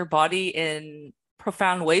affect your body in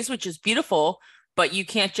profound ways, which is beautiful, but you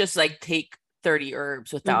can't just like take 30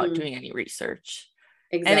 herbs without doing any research.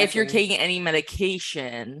 Exactly. And if you're taking any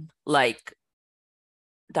medication, like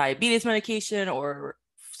diabetes medication or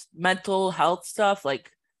mental health stuff,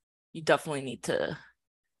 like you definitely need to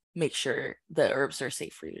make sure the herbs are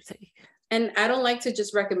safe for you to take. And I don't like to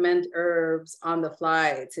just recommend herbs on the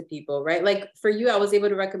fly to people, right? Like for you, I was able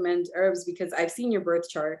to recommend herbs because I've seen your birth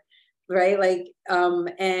chart, right? Like,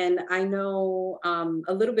 and I know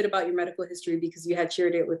a little bit about your medical history because you had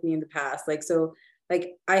shared it with me in the past. Like, so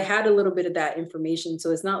like I had a little bit of that information.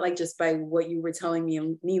 So it's not like just by what you were telling me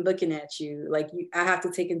and me looking at you, like I have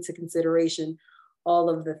to take into consideration all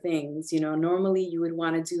of the things, normally you would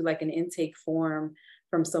want to do like an intake form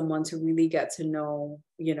from someone to really get to know,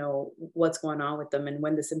 what's going on with them and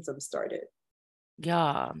when the symptoms started.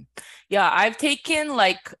 Yeah. I've taken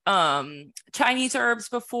like Chinese herbs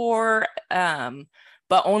before,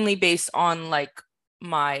 but only based on like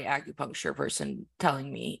my acupuncture person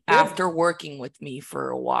telling me after working with me for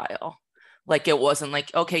a while. Like it wasn't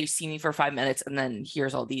like, okay, you see me for 5 minutes and then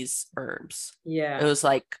here's all these herbs. Yeah. It was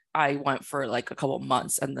like I went for like a couple of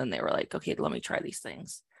months and then they were like, okay, let me try these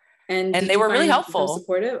things. And they were really helpful.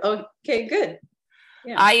 Supportive. Okay, good.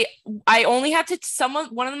 Yeah. I only had to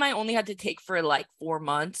one of them I only had to take for like 4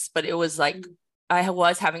 months, but it was like I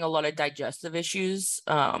was having a lot of digestive issues.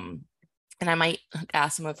 And I might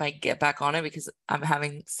ask them if I get back on it because I'm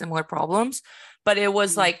having similar problems. But it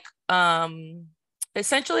was like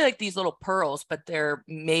essentially like these little pearls, but they're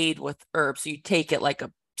made with herbs. So you take it like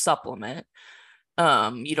a supplement.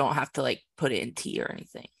 You don't have to like put it in tea or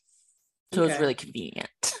anything. So it's really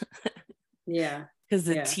convenient. Yeah. Because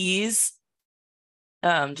the teas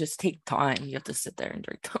just take time. You have to sit there and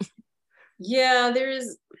drink them. Yeah,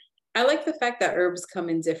 I like the fact that herbs come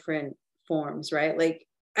in different forms, right? Like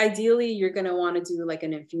ideally you're going to want to do like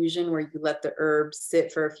an infusion where you let the herbs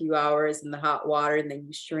sit for a few hours in the hot water and then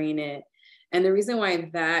you strain it. And the reason why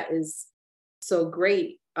that is so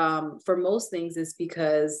great for most things is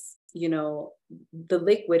because, you know, the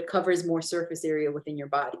liquid covers more surface area within your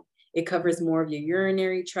body. It covers more of your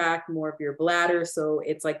urinary tract, more of your bladder. So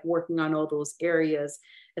it's like working on all those areas,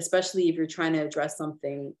 especially if you're trying to address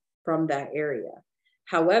something from that area.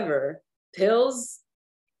 However, pills,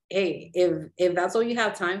 hey, if that's all you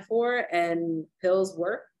have time for and pills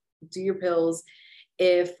work, do your pills.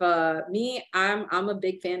 If I'm a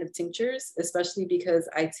big fan of tinctures, especially because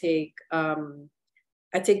I take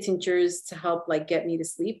tinctures to help like get me to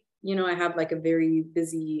sleep. You know, I have like a very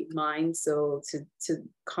busy mind. So to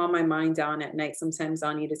calm my mind down at night, sometimes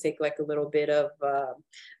I'll need to take like a little bit of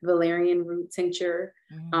valerian root tincture,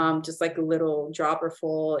 just like a little dropper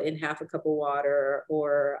full in half a cup of water,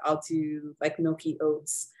 or I'll do like milky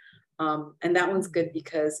oats. And that one's good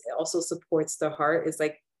because it also supports the heart.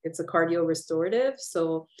 It's a cardio restorative.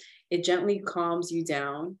 So it gently calms you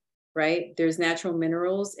down. Right? There's natural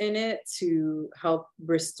minerals in it to help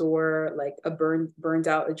restore like a burned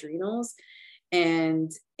out adrenals. And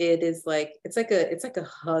it is like, it's like a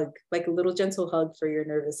hug, like a little gentle hug for your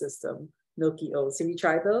nervous system. Milky oats. Have you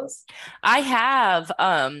tried those? I have.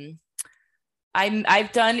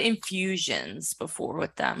 I've done infusions before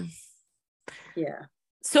with them. Yeah.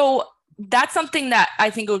 So that's something that I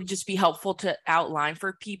think would just be helpful to outline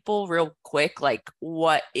for people real quick. Like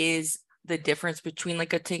what is the difference between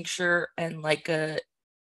like a tincture and like a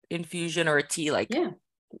infusion or a tea? Like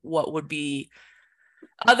what would be,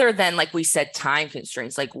 other than like we said, time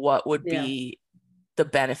constraints, like what would be the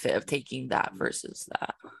benefit of taking that versus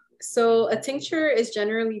that? So a tincture is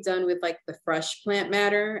generally done with like the fresh plant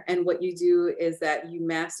matter. And what you do is that you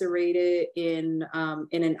macerate it in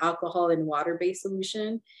an alcohol and water-based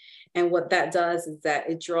solution. And what that does is that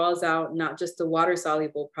it draws out not just the water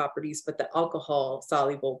soluble properties, but the alcohol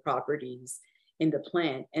soluble properties in the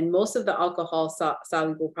plant. And most of the alcohol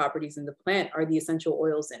soluble properties in the plant are the essential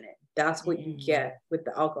oils in it. That's what you get with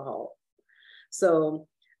the alcohol. So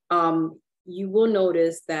you will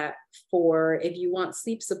notice that if you want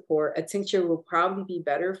sleep support, a tincture will probably be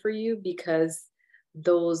better for you because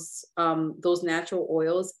those natural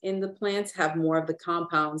oils in the plants have more of the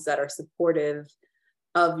compounds that are supportive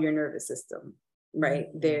of your nervous system, right?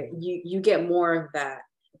 There, you get more of that,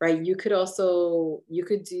 right? You could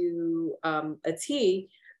do a tea,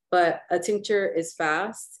 but a tincture is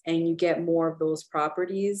fast and you get more of those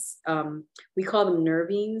properties. We call them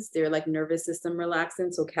nervines. They're like nervous system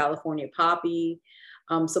relaxants. So California poppy,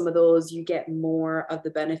 some of those, you get more of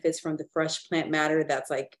the benefits from the fresh plant matter. That's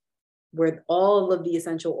like where all of the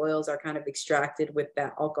essential oils are kind of extracted with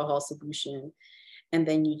that alcohol solution. And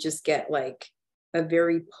then you just get like a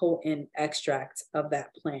very potent extract of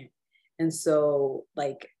that plant. And so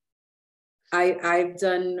like I've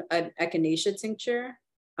done an echinacea tincture.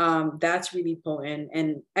 That's really potent.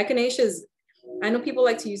 And echinacea I know people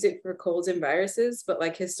like to use it for colds and viruses, but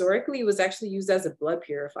like historically it was actually used as a blood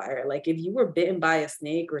purifier. Like if you were bitten by a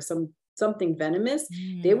snake or something venomous,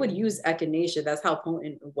 they would use echinacea. That's how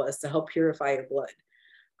potent it was to help purify your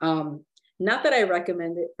blood. Not that I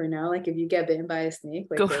recommend it for now. Like if you get bitten by a snake,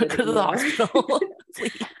 like go to the hospital,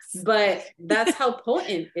 please. But that's how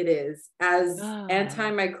potent it is as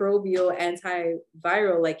antimicrobial,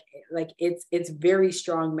 antiviral. Like it's very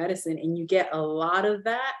strong medicine, and you get a lot of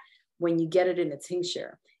that when you get it in a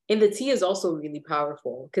tincture. And the tea is also really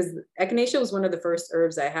powerful because echinacea was one of the first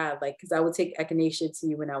herbs I had. Like because I would take echinacea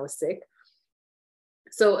tea when I was sick.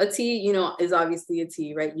 So a tea, you know, is obviously a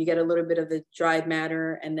tea, right? You get a little bit of the dried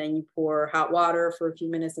matter and then you pour hot water for a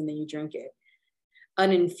few minutes and then you drink it.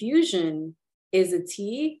 An infusion is a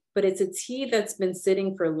tea, but it's a tea that's been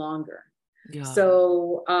sitting for longer. Yeah.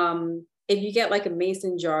 So if you get like a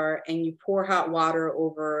mason jar and you pour hot water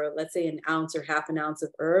over, let's say an ounce or half an ounce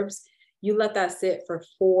of herbs, You let that sit for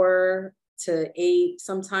 4 to 8,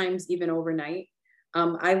 sometimes even overnight.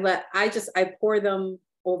 I pour them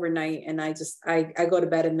overnight, and I go to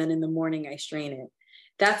bed, and then in the morning I strain it.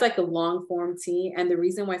 That's like a long form tea. And the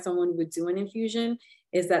reason why someone would do an infusion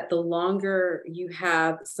is that the longer you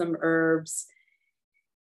have some herbs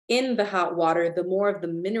in the hot water, the more of the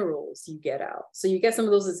minerals you get out. So you get some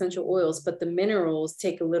of those essential oils, but the minerals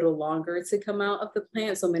take a little longer to come out of the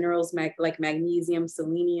plant. So minerals like magnesium,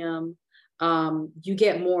 selenium, you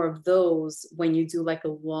get more of those when you do like a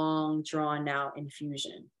long drawn out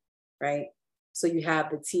infusion, right? So you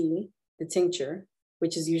have the tea, the tincture,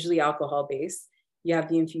 which is usually alcohol based. You have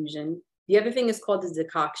the infusion. The other thing is called the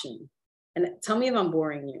decoction. And tell me if I'm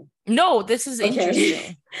boring you. No, this is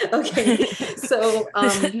interesting. Okay. So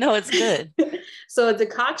no, it's good. So a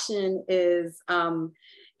decoction is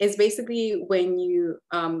basically when you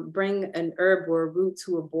bring an herb or a root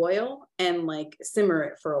to a boil and like simmer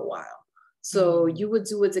it for a while. So you would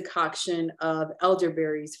do a decoction of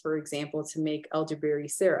elderberries, for example, to make elderberry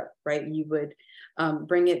syrup, right? You would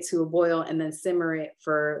bring it to a boil and then simmer it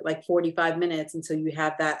for like 45 minutes until you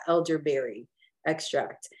have that elderberry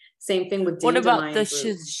extract. Same thing with dandelion. What about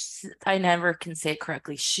the I never can say it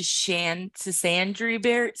correctly. Schisandry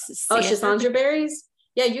berries. Oh, schisandra berries.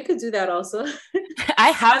 Yeah, you could do that also. I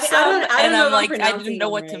have some, and I'm like, I didn't know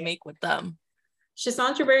what right. to make with them.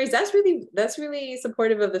 Schisandra berries. That's really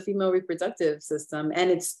supportive of the female reproductive system,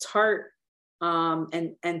 and it's tart,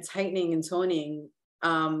 and tightening and toning.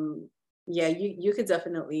 Yeah, you could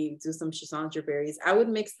definitely do some schisandra berries. I would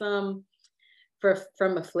mix them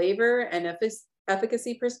from a flavor and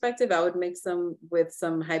efficacy perspective. I would mix them with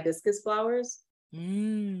some hibiscus flowers.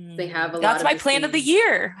 They have a lot. That's my plant of the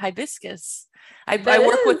year, hibiscus. I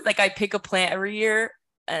work with I pick a plant every year,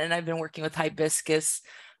 and I've been working with hibiscus,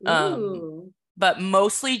 but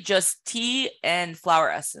mostly just tea and flower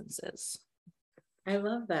essences. I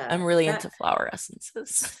love that. I'm really into flower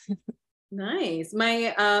essences. Nice.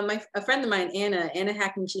 A friend of mine, Anna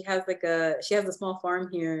Hackman, she has a small farm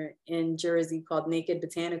here in Jersey called Naked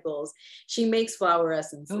Botanicals. She makes flower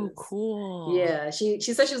essences. Oh, cool. Yeah. She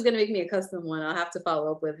said she was gonna make me a custom one. I'll have to follow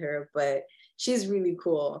up with her, but she's really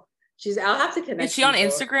cool. I'll have to connect. Is she on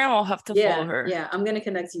Instagram? I'll have to follow her. Yeah, I'm gonna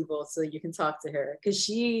connect you both so you can talk to her, because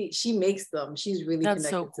she makes them. She's really connected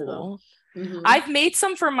so cool. to them. Mm-hmm. I've made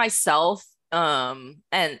some for myself,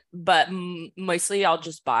 but mostly I'll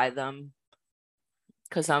just buy them.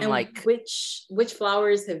 Because I'm like, which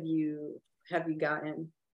flowers have you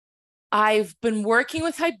gotten? I've been working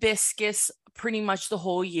with hibiscus pretty much the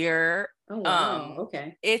whole year. Oh wow.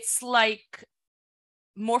 Okay. It's like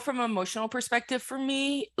more from an emotional perspective for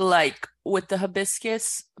me, like with the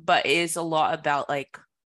hibiscus, but it is a lot about like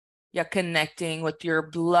connecting with your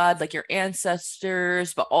blood, like your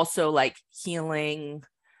ancestors, but also like healing,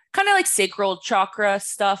 kind of like sacral chakra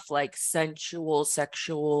stuff, like sensual,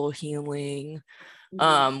 sexual healing.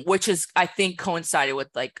 Which is, I think, coincided with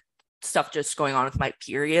like stuff just going on with my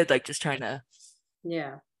period, like just trying to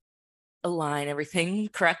align everything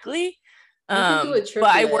correctly. But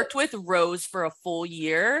I worked with Rose for a full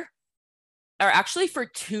year, or actually for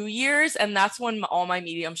 2 years, and that's when all my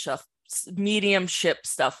mediumship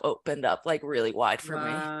stuff opened up like really wide for me.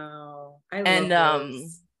 Wow.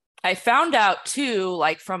 I found out too,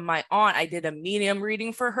 like from my aunt, I did a medium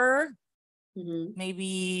reading for her.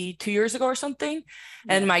 Maybe 2 years ago or something.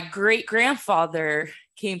 And my great grandfather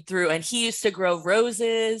came through, and he used to grow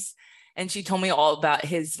roses, and she told me all about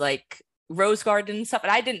his like rose garden and stuff,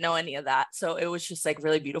 and I didn't know any of that, so it was just like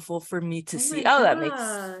really beautiful for me to see. That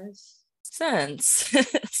makes sense.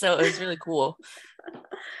 So it was really cool.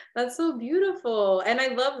 That's so beautiful. And I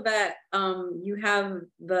love that you have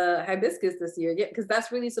the hibiscus this year, because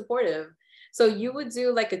that's really supportive. So you would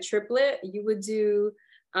do like a triplet. You would do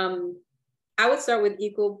I would start with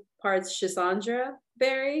equal parts schisandra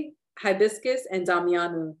berry, hibiscus, and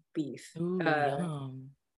Damiano beef. Ooh,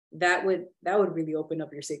 that would really open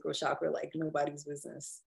up your sacral chakra like nobody's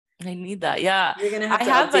business. I need that. Yeah. You're gonna have I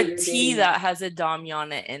have a tea that has a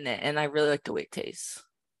Damiano in it, and I really like the way it tastes.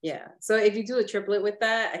 Yeah. So if you do a triplet with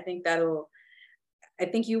that, I think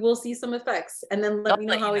you will see some effects, and then let me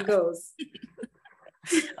know how it goes.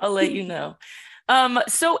 I'll let you know.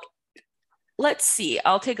 So let's see.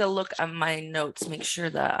 I'll take a look at my notes, make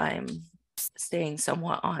sure that I'm staying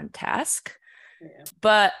somewhat on task. Yeah.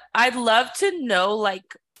 But I'd love to know,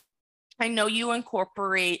 like, I know you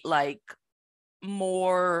incorporate like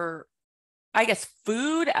more, I guess,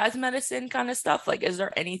 food as medicine kind of stuff. Like, is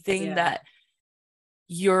there anything that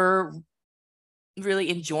you're really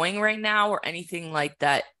enjoying right now, or anything like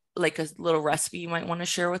that, like a little recipe you might want to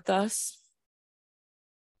share with us?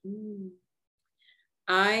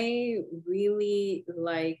 I really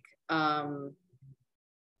like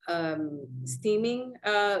steaming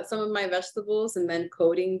some of my vegetables and then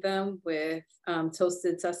coating them with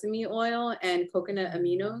toasted sesame oil and coconut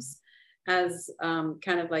aminos as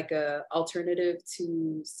kind of like a alternative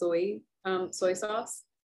to soy sauce.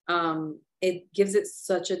 It gives it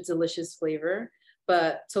such a delicious flavor,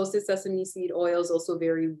 but toasted sesame seed oil is also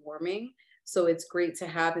very warming. So it's great to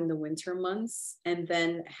have in the winter months. And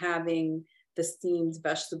then having the steamed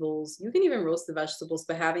vegetables, you can even roast the vegetables,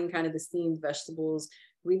 but having kind of the steamed vegetables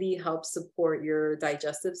really helps support your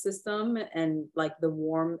digestive system, and like the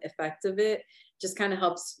warm effect of it just kind of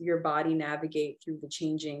helps your body navigate through the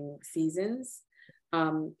changing seasons.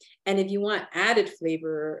 And if you want added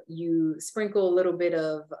flavor, you sprinkle a little bit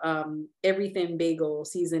of everything bagel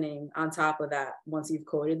seasoning on top of that once you've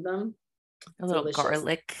coated them. A little delicious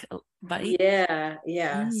garlic bite.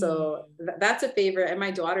 Yeah. So that's a favorite, and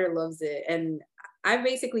my daughter loves it. And I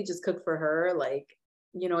basically just cook for her, like,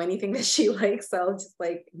 you know, anything that she likes, I'll just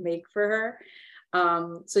like make for her.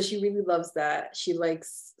 So she really loves that. She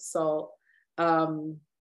likes salt. What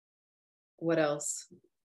else?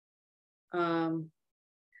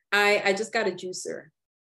 I just got a juicer.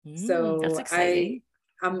 So that's exciting.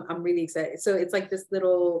 I'm really excited. So it's like this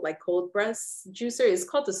little like cold press juicer. It's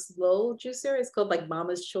called the slow juicer. It's called like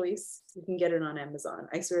Mama's Choice. You can get it on Amazon.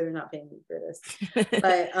 I swear they're not paying me for this.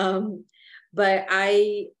 But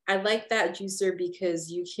I like that juicer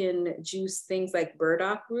because you can juice things like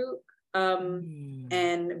burdock root.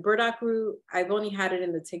 And burdock root, I've only had it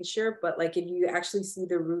in the tincture, but like if you actually see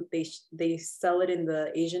the root, they sell it in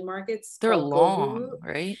the Asian markets. They're long,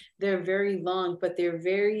 right? They're very long, but they're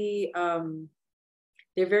very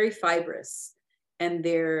fibrous, and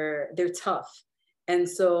they're tough. And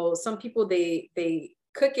so some people they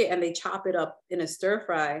cook it and they chop it up in a stir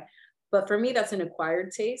fry, but for me that's an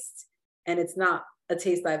acquired taste, and it's not a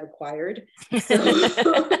taste I've acquired.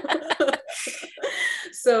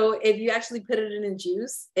 So if you actually put it in a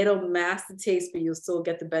juice, it'll mask the taste, but you'll still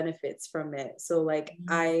get the benefits from it. So like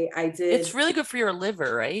I did. It's really good for your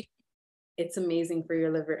liver, right? It's amazing for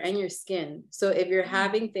your liver and your skin. So if you're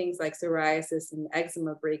having things like psoriasis and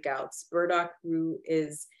eczema breakouts, burdock root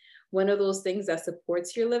is one of those things that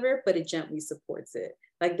supports your liver, but it gently supports it.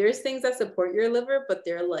 Like there's things that support your liver, but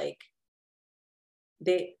they're like,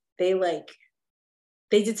 they're like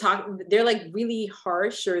really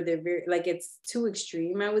harsh, or they're very like, it's too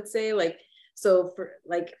extreme, I would say. Like, so for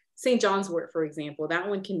like St. John's wort, for example, that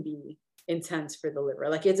one can be intense for the liver.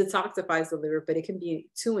 Like it detoxifies the liver, but it can be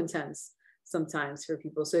too intense sometimes for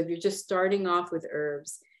people. So if you're just starting off with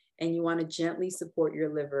herbs and you want to gently support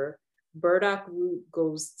your liver, burdock root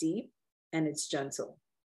goes deep and it's gentle.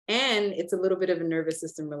 And it's a little bit of a nervous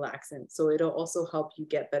system relaxant. So it'll also help you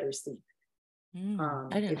get better sleep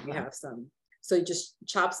if you have some. So you just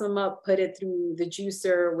chop some up, put it through the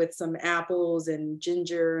juicer with some apples and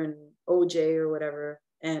ginger and OJ or whatever,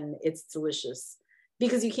 and it's delicious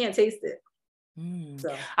because you can't taste it.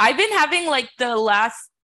 So I've been having like the last,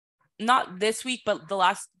 not this week, but the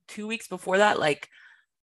last 2 weeks before that, like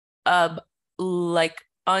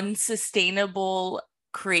unsustainable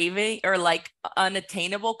craving, or like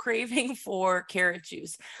unattainable craving for carrot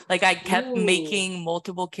juice. Like I kept making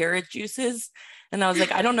multiple carrot juices, and I was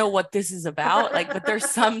like, I don't know what this is about. Like, but there's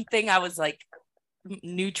something I was like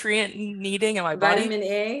nutrient needing in my body. Vitamin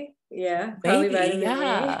A. Yeah. Maybe,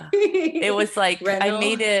 yeah. It was like I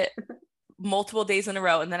made it multiple days in a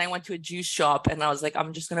row, and then I went to a juice shop and I was like,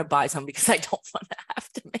 I'm just gonna buy some because I don't want to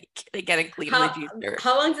have to make it again and clean the juicer.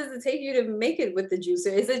 How long does it take you to make it with the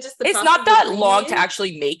juicer? Is it just it's not that long to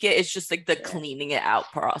actually make it, it's just like the cleaning it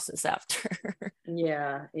out process after.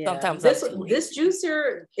 Yeah. Sometimes this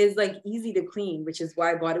juicer is like easy to clean, which is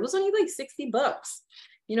why I bought it. It was only like $60.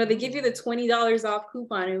 You know, they give you the $20 off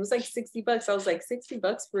coupon. It was like $60. I was like,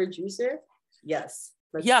 $60 for a juicer? Yes.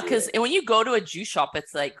 Yeah, because when you go to a juice shop,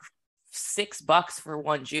 it's like $6 for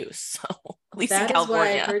one juice. So at least in California.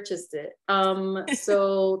 That is why I purchased it.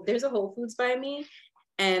 So there's a Whole Foods by me,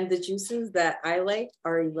 and the juices that I like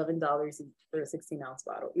are $11 for a 16-ounce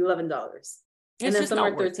bottle. $11. And then some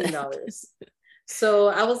are $13. So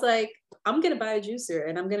I was like, I'm gonna buy a juicer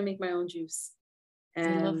and I'm gonna make my own juice.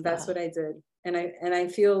 And that's what I did. And I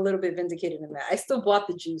feel a little bit vindicated in that. I still bought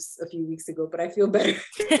the juice a few weeks ago, but I feel better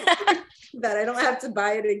that I don't have to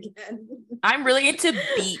buy it again. I'm really into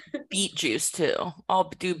beet juice too. I'll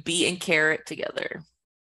do beet and carrot together,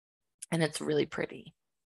 and it's really pretty.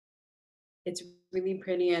 It's really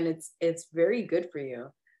pretty, and it's very good for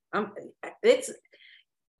you.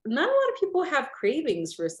 not a lot of people have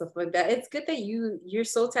cravings for stuff like that. It's good that you're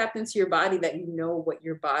so tapped into your body that you know what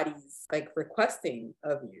your body's like requesting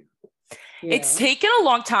of you. It's taken a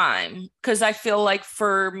long time because I feel like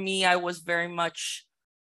for me, I was very much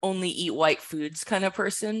only eat white foods kind of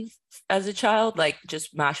person as a child, like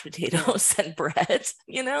just mashed potatoes and bread,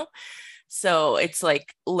 you know? So it's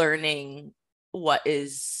like learning what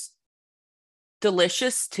is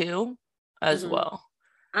delicious too, as well.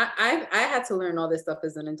 I had to learn all this stuff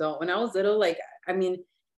as an adult. When I was little, like, I mean,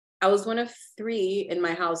 I was one of 3 in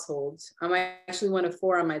my household. I'm actually one of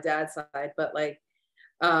 4 on my dad's side, but like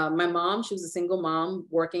my mom, she was a single mom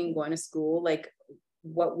working, going to school. Like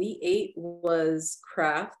what we ate was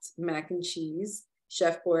Kraft mac and cheese,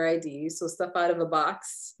 Chef Boyardee, so stuff out of a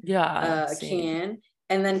box, a can,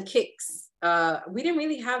 and then Kix. We didn't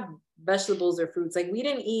really have vegetables or fruits. Like we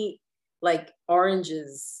didn't eat like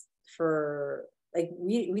oranges for like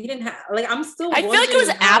we didn't have like I'm still I feel like it was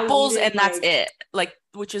apples and that's it, like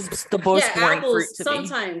which is the most boring apples, fruit to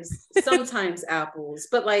sometimes apples,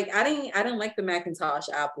 but like I didn't like the Macintosh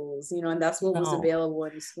apples, you know, and that's what was available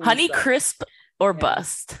in the school. Honey Crisp or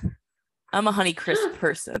bust. I'm a Honey Crisp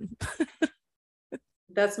person.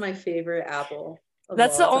 That's my favorite apple.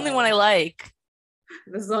 That's the only one I like.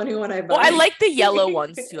 That's the only one I buy. Well, I like the yellow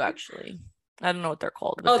ones too, actually. I don't know what they're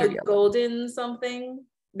called. Oh, the yellow. Golden something.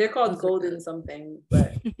 They're called golden something,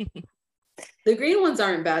 but the green ones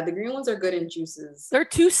aren't bad. The green ones are good in juices. They're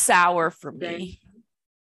too sour for me.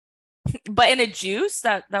 But in a juice,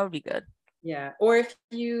 that would be good. Yeah. Or if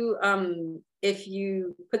you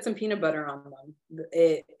put some peanut butter on them,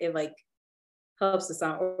 it like helps the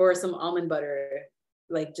sound. Or some almond butter,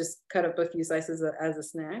 like just cut up a few slices as a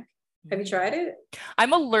snack. Have you tried it?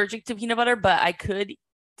 I'm allergic to peanut butter, but I could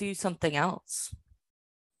do something else.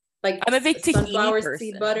 Like I'm a big sunflower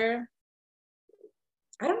seed butter.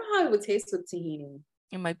 I don't know how it would taste with tahini.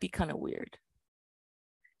 It might be kind of weird.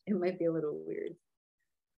 It might be a little weird.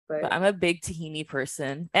 But I'm a big tahini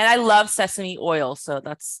person. And I love sesame oil. So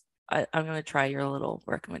I'm going to try your little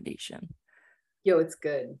recommendation. Yo, it's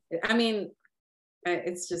good. I mean,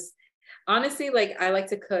 it's just, honestly, like I like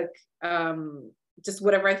to cook just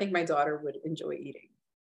whatever I think my daughter would enjoy eating.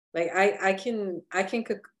 Like I can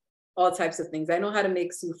cook all types of things. I know how to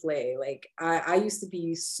make souffle. Like I used to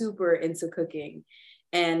be super into cooking,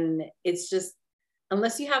 and it's just,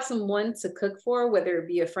 unless you have someone to cook for, whether it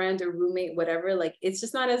be a friend or roommate, whatever, like it's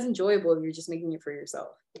just not as enjoyable if you're just making it for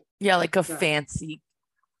yourself. Yeah, like a fancy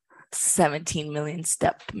 17 million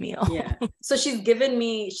step meal. Yeah. So she's given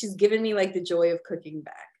me like the joy of cooking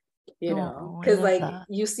back, you know, because like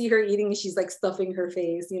you see her eating and she's like stuffing her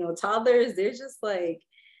face. You know, toddlers, they're just like,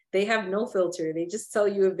 they have no filter. They just tell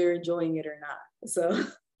you if they're enjoying it or not. So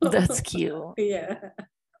that's cute. Yeah.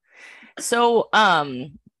 So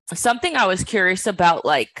something I was curious about,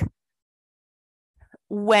 like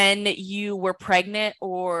when you were pregnant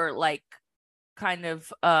or like kind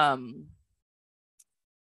of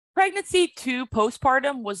pregnancy to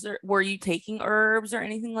postpartum, were you taking herbs or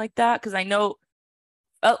anything like that? Because I know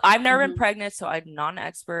I've never been pregnant, so I'm not an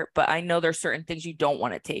expert, but I know there's certain things you don't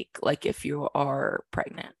want to take, like if you are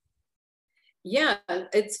pregnant. Yeah,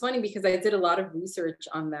 it's funny because I did a lot of research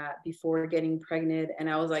on that before getting pregnant, and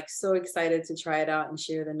I was like so excited to try it out and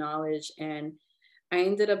share the knowledge. And I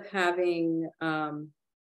ended up having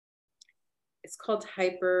it's called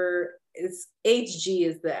it's HG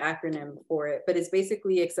is the acronym for it, but it's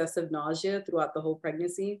basically excessive nausea throughout the whole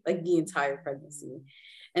pregnancy, like the entire pregnancy.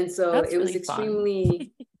 And so it was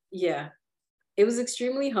extremely yeah, it was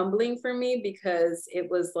extremely humbling for me because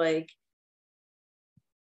it was like,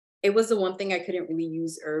 it was the one thing I couldn't really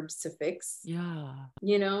use herbs to fix. Yeah.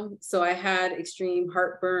 You know, so I had extreme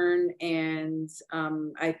heartburn, and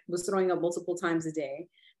I was throwing up multiple times a day.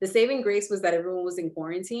 The saving grace was that everyone was in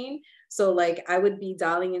quarantine. So like I would be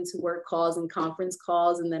dialing into work calls and conference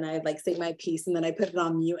calls, and then I'd like say my piece and then I put it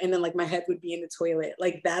on mute, and then like my head would be in the toilet.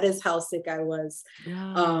 Like that is how sick I was.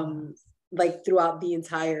 Yeah. Like throughout the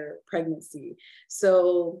entire pregnancy.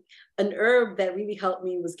 So an herb that really helped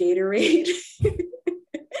me was Gatorade.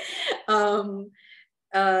 So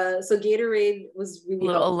Gatorade was really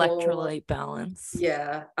a little helpful. Electrolyte balance.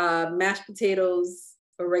 Yeah. Mashed potatoes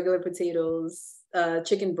or regular potatoes,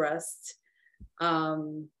 chicken breast,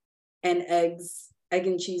 and eggs, egg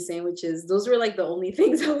and cheese sandwiches. Those were like the only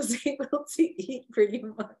things I was able to eat pretty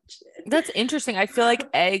much. That's interesting. I feel like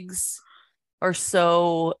eggs are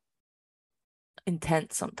so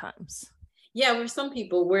intense sometimes. Yeah, for some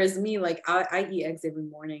people, whereas me, like I eat eggs every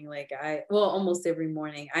morning. Like almost every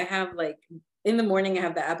morning. I have like, in the morning, I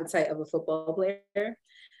have the appetite of a football player.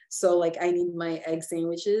 So like I need my egg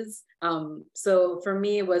sandwiches. So for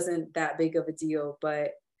me, it wasn't that big of a deal,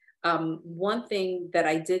 but One thing that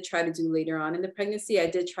I did try to do later on in the pregnancy, I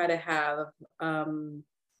did try to have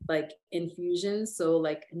like infusions. So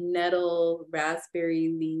like nettle,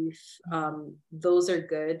 raspberry leaf, those are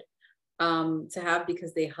good to have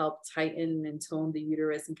because they help tighten and tone the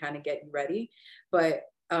uterus and kind of get you ready. But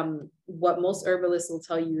what most herbalists will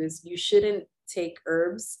tell you is you shouldn't take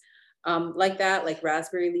herbs like that, like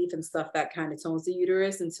raspberry leaf and stuff that kind of tones the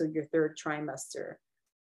uterus until your third trimester,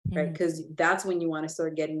 right? Because that's when you want to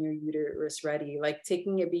start getting your uterus ready. Like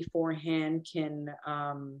taking it beforehand can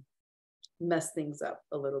mess things up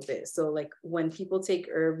a little bit. So like when people take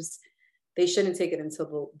herbs, they shouldn't take it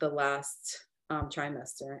until the last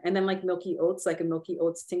trimester. And then like milky oats, like a milky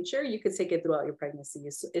oats tincture, you could take it throughout your pregnancy.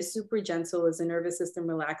 It's super gentle, it's a nervous system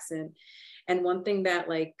relaxant. And one thing that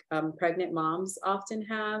like pregnant moms often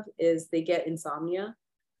have is they get insomnia.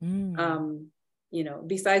 You know,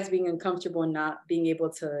 besides being uncomfortable and not being able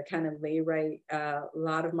to kind of lay right, a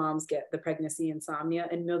lot of moms get the pregnancy insomnia,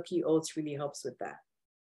 and milky oats really helps with that.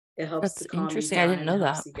 It helps to calm you down. I didn't know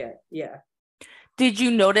that. Yeah. Did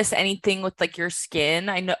you notice anything with like your skin?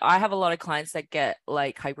 I know I have a lot of clients that get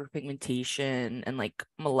like hyperpigmentation and like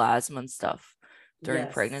melasma and stuff during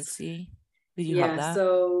pregnancy. Did you have that?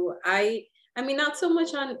 So I mean, not so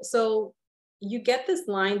much on, so you get this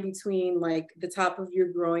line between like the top of your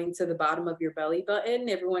groin to the bottom of your belly button.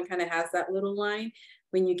 Everyone kind of has that little line.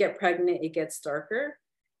 When you get pregnant, it gets darker.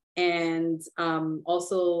 And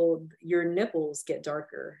also your nipples get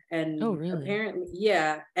darker. And apparently,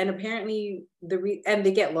 and apparently and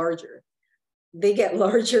they get larger. They get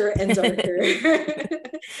larger and darker.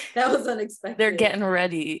 That was unexpected. They're getting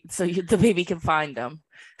ready so the baby can find them.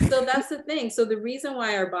 So that's the thing. So the reason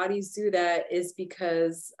why our bodies do that is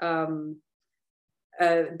because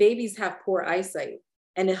babies have poor eyesight,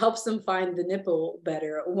 and it helps them find the nipple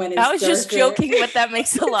better when it's I was darker. Just joking, but that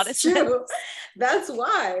makes a lot of sense. That's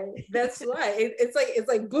why it's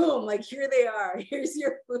like boom, like here they are, here's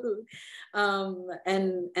your food.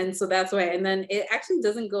 And so that's why. And then it actually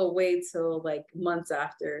doesn't go away till like months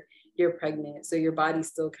after you're pregnant, so your body's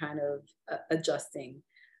still kind of adjusting.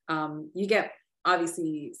 You get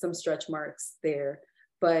obviously some stretch marks there,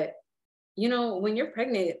 but you know, when you're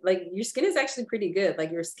pregnant, like your skin is actually pretty good.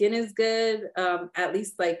 Like your skin is good, at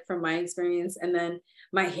least like from my experience. And then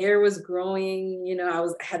my hair was growing, you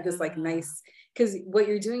know, I had this like nice, because what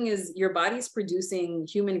you're doing is your body's producing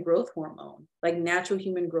human growth hormone, like natural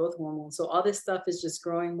human growth hormone. So all this stuff is just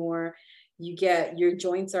growing more. Your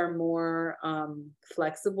joints are more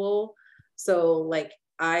flexible. So like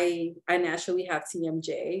I naturally have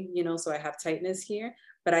TMJ, you know, so I have tightness here.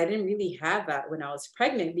 But I didn't really have that when I was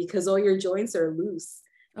pregnant because all your joints are loose.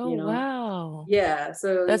 Oh, you know? Wow. Yeah.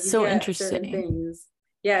 So that's so interesting. Things.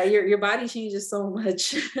 Yeah. Your body changes so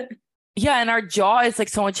much. Yeah. And our jaw is like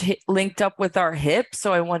so much linked up with our hip.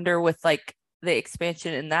 So I wonder with like the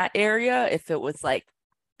expansion in that area, if it was like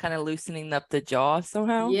kind of loosening up the jaw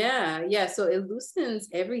somehow. Yeah. Yeah. So it loosens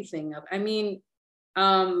everything up. I mean,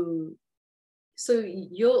 so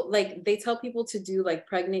you'll like, they tell people to do like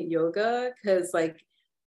pregnant yoga because like,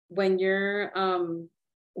 when you're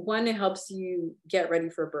one, it helps you get ready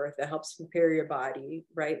for birth. It helps prepare your body,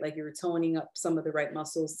 right? Like you're toning up some of the right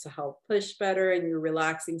muscles to help push better, and you're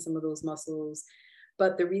relaxing some of those muscles.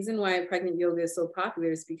 But the reason why pregnant yoga is so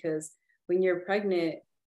popular is because when you're pregnant,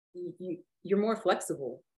 you're more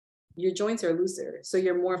flexible. Your joints are looser, so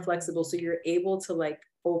you're more flexible, so you're able to like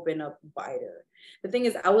open up wider. The thing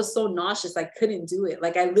is, I was so nauseous, I couldn't do it.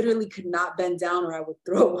 Like I literally could not bend down or I would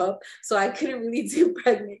throw up. So I couldn't really do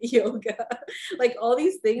pregnant yoga. Like all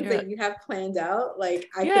these things that you have planned out, like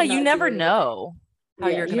you never know how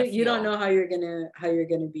you're gonna feel. You don't know how you're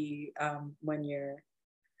gonna be when you're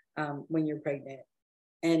pregnant.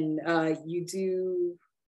 And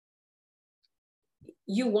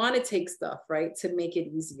you want to take stuff, right, to make it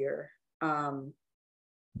easier.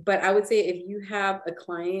 But I would say if you have a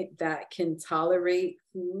client that can tolerate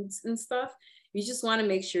foods and stuff, you just want to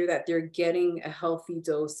make sure that they're getting a healthy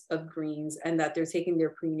dose of greens and that they're taking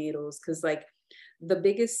their prenatals. Because like the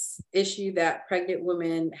biggest issue that pregnant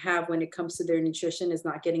women have when it comes to their nutrition is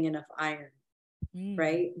not getting enough iron,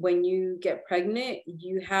 right? When you get pregnant,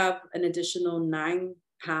 you have an additional 9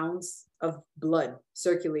 pounds of blood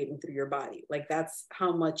circulating through your body. Like that's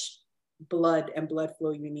how much blood and blood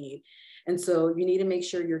flow you need. And so you need to make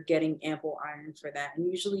sure you're getting ample iron for that. And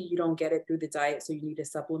usually you don't get it through the diet. So you need to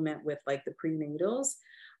supplement with like the prenatals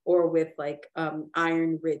or with like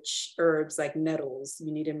iron rich herbs like nettles.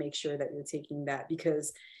 You need to make sure that you're taking that,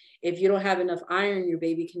 because if you don't have enough iron, your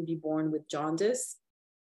baby can be born with jaundice,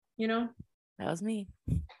 you know? That was me.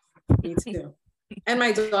 Me too. And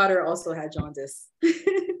my daughter also had jaundice.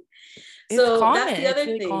 So common. that's the other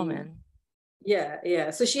really thing. Common.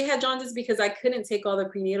 Yeah. So she had jaundice because I couldn't take all the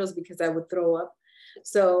prenatals because I would throw up.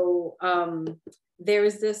 So there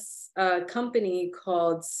was this company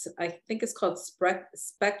called, I think it's called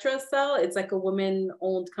Spectra Cell. It's like a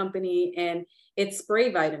woman-owned company, and it's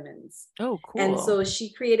spray vitamins. Oh, cool. And so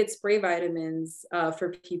she created spray vitamins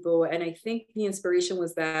for people. And I think the inspiration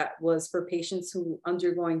was for patients who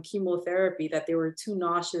undergoing chemotherapy, that they were too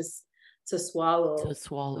nauseous to swallow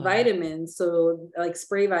vitamins. So like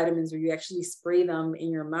spray vitamins, where you actually spray them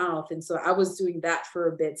in your mouth. And so I was doing that for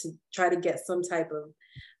a bit to try to get some type of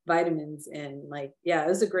vitamins. And like, yeah, it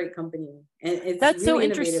was a great company. And it's That's really so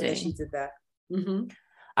innovative interesting that she did that. Mm-hmm.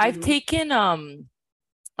 I've taken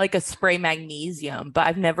like a spray magnesium, but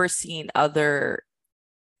I've never seen other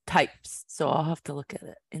types, so I'll have to look at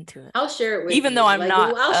it into it. I'll share it with even you. though I'm like,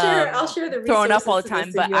 not I'll share the throwing up all the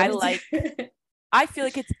resources time, but I like to I feel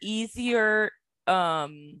like it's easier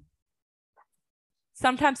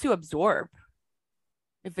sometimes to absorb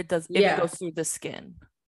if it goes through the skin.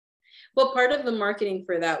 Well, part of the marketing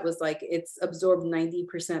for that was like it's absorbed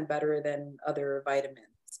 90% better than other vitamins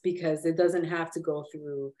because it doesn't have to go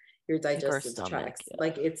through your digestive tract.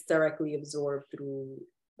 Like it's directly absorbed through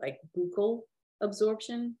like buccal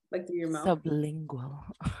absorption, like through your mouth. Sublingual.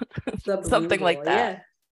 Something like that.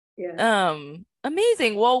 Yeah.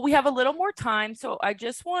 Amazing. Well, we have a little more time, so I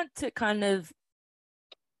just want to kind of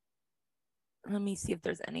let me see if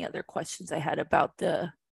there's any other questions I had about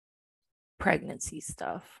the pregnancy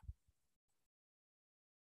stuff.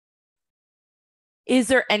 Is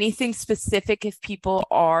there anything specific if people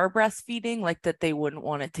are breastfeeding, like that they wouldn't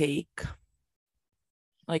want to take,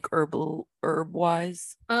 like herb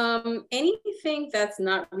wise? Anything that's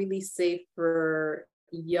not really safe for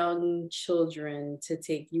young children to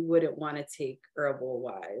take, you wouldn't want to take herbal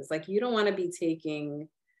wise. Like you don't want to be taking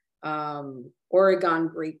Oregon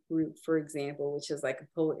grapefruit, for example, which is like a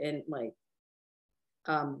potent like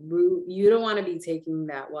root. You don't want to be taking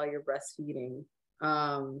that while you're breastfeeding.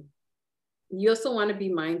 You also want to be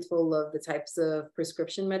mindful of the types of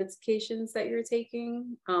prescription medications that you're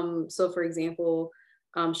taking. So for example,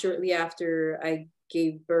 shortly after I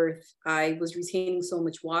gave birth, I was retaining so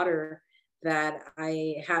much water that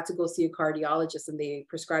I had to go see a cardiologist, and they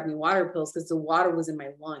prescribed me water pills because the water was in my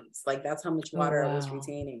lungs. Like that's how much water I was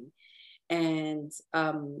retaining. And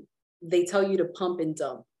they tell you to pump and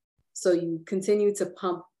dump. So you continue to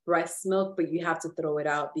pump breast milk, but you have to throw it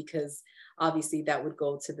out because obviously that would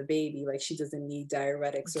go to the baby. Like she doesn't need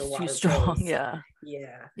diuretics or water. Too strong. pills.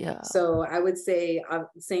 Yeah. So I would say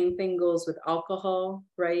same thing goes with alcohol,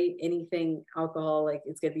 right? Anything alcohol, like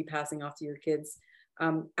it's going to be passing off to your kids.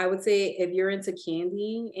 I would say if you're into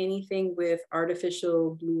candy, anything with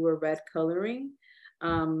artificial blue or red coloring,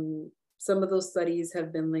 some of those studies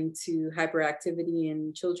have been linked to hyperactivity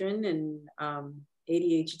in children and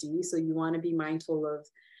ADHD. So you want to be mindful of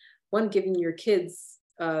giving your kids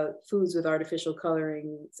foods with artificial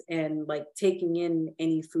colorings, and like taking in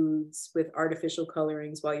any foods with artificial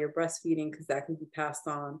colorings while you're breastfeeding, because that can be passed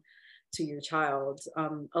on to your child.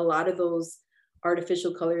 A lot of those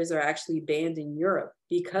artificial colors are actually banned in Europe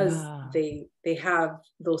because they have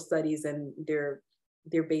those studies and they're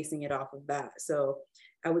basing it off of that. So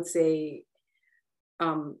I would say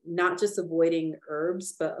not just avoiding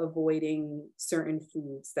herbs, but avoiding certain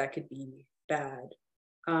foods that could be bad.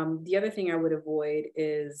 The other thing I would avoid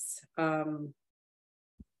is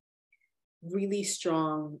really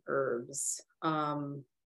strong herbs. I'm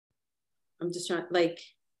just trying, like,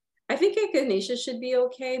 I think echinacea should be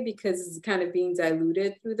okay because it's kind of being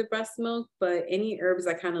diluted through the breast milk, but any herbs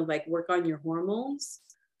that kind of like work on your hormones,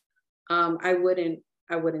 I wouldn't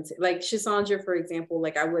like Schisandra, for example.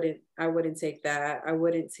 Like I wouldn't take that. I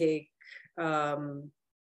wouldn't take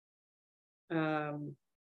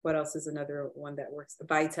what else is another one that works? The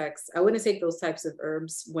Vitex. I wouldn't take those types of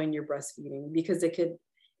herbs when you're breastfeeding because it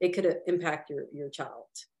could impact your child,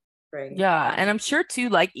 right? Yeah, and I'm sure too,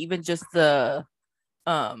 like even just the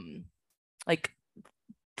like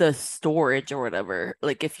the storage or whatever,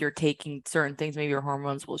 like if you're taking certain things, maybe your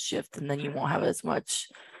hormones will shift and then you won't have as much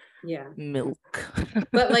milk.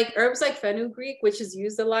 But like herbs like fenugreek, which is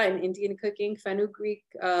used a lot in Indian cooking, fenugreek,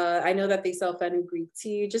 I know that they sell fenugreek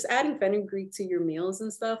tea. Just adding fenugreek to your meals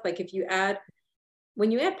and stuff, like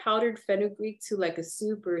when you add powdered fenugreek to like a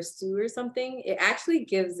soup or a stew or something, it actually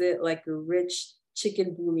gives it like a rich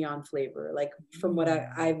chicken bouillon flavor, like from what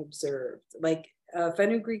I've observed. Like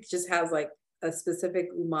fenugreek just has like a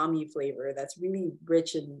specific umami flavor that's really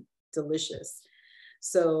rich and delicious.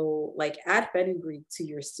 So like add fenugreek to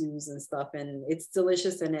your stews and stuff, and it's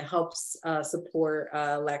delicious, and it helps support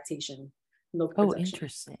lactation, milk production. Oh,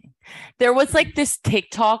 interesting. There was like this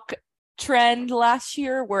TikTok trend last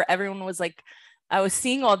year where everyone was like, I was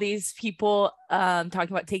seeing all these people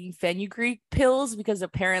talking about taking fenugreek pills because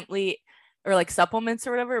apparently, or like supplements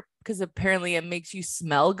or whatever, because apparently it makes you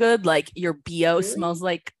smell good. Like your BO smells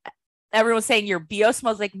like, everyone's saying your BO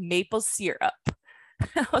smells like maple syrup.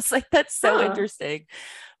 I was like, that's so interesting.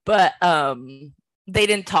 But they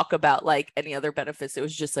didn't talk about like any other benefits. It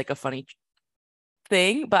was just like a funny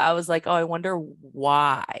thing. But I was like, oh, I wonder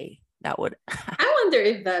why that would. I wonder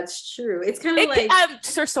if that's true. It's kind of like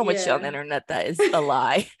there's so much on the internet that is a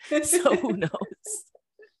lie. So who knows?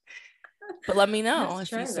 But let me know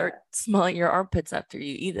if you start smelling your armpits after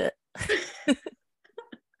you eat it.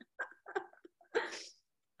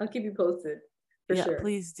 I'll keep you posted for sure.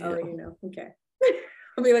 Please do. I'll let you know. Okay.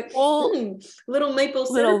 I'll be like, little maple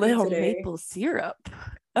syrup. Little maple syrup.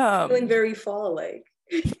 Feeling very fall-like.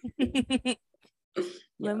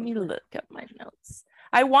 Let me look at my notes.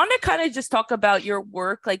 I want to kind of just talk about your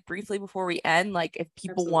work, like briefly before we end, like if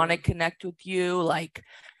people want to connect with you, like,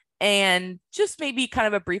 and just maybe kind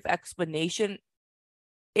of a brief explanation.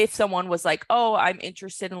 If someone was like, oh, I'm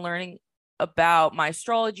interested in learning about my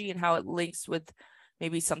astrology and how it links with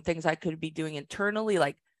maybe some things I could be doing internally,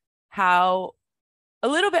 like how, a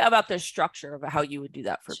little bit about the structure of how you would do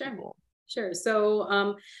that for people. Sure.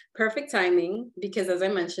 So perfect timing, because as I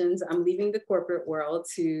mentioned, I'm leaving the corporate world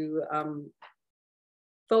to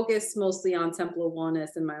focus mostly on Temple of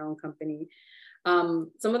Wellness in my own company. Some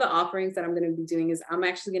of the offerings that I'm going to be doing is I'm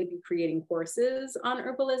actually going to be creating courses on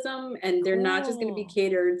herbalism, and they're not just going to be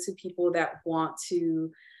catered to people that want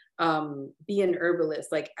to be an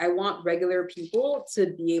herbalist. Like I want regular people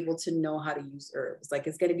to be able to know how to use herbs. Like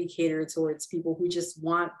it's going to be catered towards people who just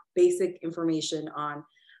want basic information on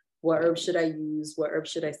what herbs should I use, what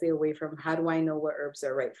herbs should I stay away from, how do I know what herbs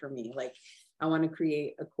are right for me. Like I want to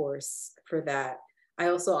create a course for that. I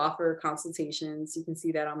also offer consultations. You can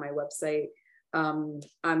see that on my website.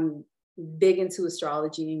 I'm big into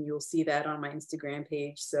astrology, and you'll see that on my Instagram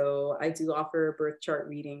page. So I do offer birth chart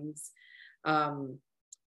readings.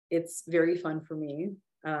 It's very fun for me.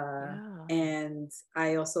 And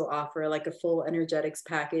I also offer like a full energetics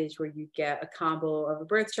package where you get a combo of a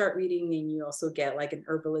birth chart reading, and you also get like an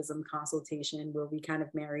herbalism consultation where we kind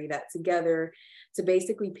of marry that together to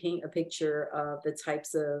basically paint a picture of the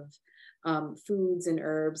types of foods and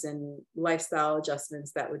herbs and lifestyle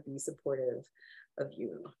adjustments that would be supportive of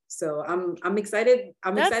you. So I'm excited.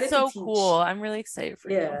 That's so cool. I'm really excited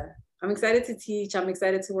for you. I'm excited to teach. I'm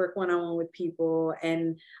excited to work one-on-one with people,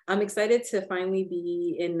 and I'm excited to finally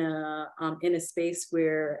be in a space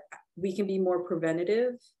where we can be more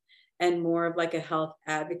preventative and more of like a health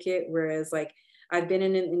advocate. Whereas like I've been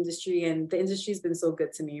in an industry, and the industry's been so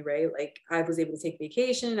good to me, right? Like I was able to take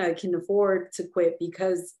vacation. I can afford to quit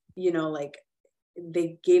because, you know, like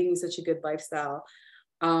they gave me such a good lifestyle.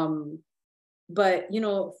 But you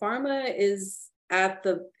know, pharma is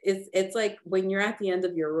it's like when you're at the end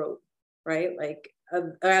of your rope, right? Like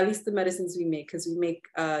or at least the medicines we make, because we make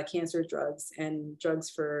cancer drugs and drugs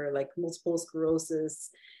for like multiple sclerosis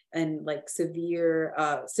and like severe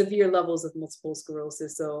levels of multiple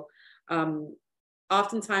sclerosis. So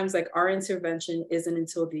oftentimes like our intervention isn't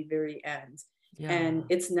until the very end. And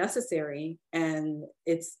it's necessary, and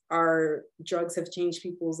our drugs have changed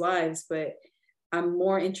people's lives, but I'm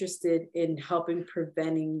more interested in helping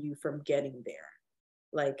preventing you from getting there.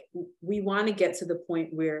 Like we want to get to the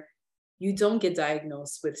point where you don't get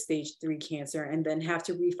diagnosed with stage 3 cancer and then have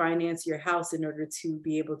to refinance your house in order to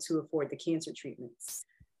be able to afford the cancer treatments,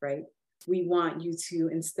 right? We want you to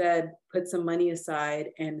instead put some money aside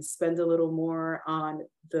and spend a little more on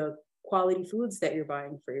the quality foods that you're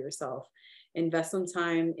buying for yourself. Invest some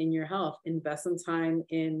time in your health, invest some time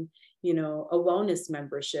in, you know, a wellness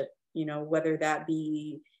membership, you know, whether that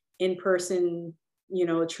be in person, you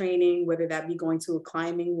know, training, whether that be going to a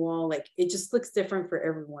climbing wall. Like it just looks different for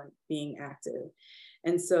everyone being active.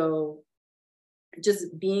 And so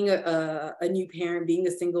just being a new parent, being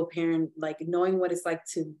a single parent, like knowing what it's like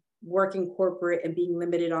to work in corporate and being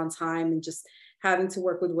limited on time and just having to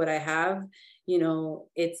work with what I have, you know,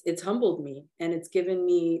 it's humbled me, and it's given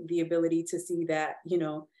me the ability to see that, you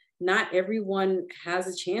know, not everyone has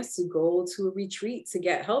a chance to go to a retreat to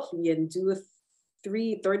get healthy and do a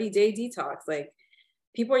 30-day detox. Like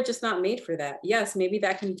people are just not made for that. Yes, maybe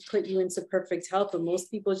that can put you into perfect health, but most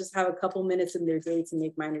people just have a couple minutes in their day to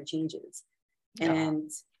make minor changes. And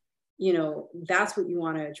you know, that's what you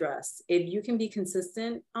want to address. If you can be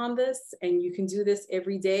consistent on this, and you can do this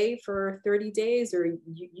every day for 30 days, or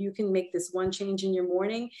you can make this one change in your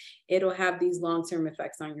morning, it'll have these long-term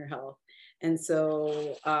effects on your health. And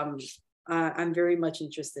so I'm very much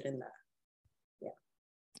interested in that. Yeah.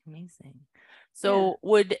 Amazing. So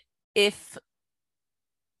would if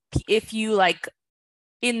you like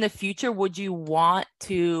in the future, would you want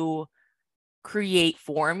to create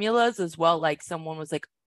formulas as well? Like someone was like,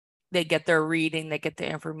 they get their reading, they get the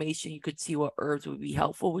information, you could see what herbs would be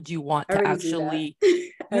helpful. Would you want to actually do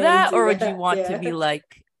that, or would you want to be like,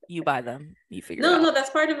 you buy them, you figure it out? No, that's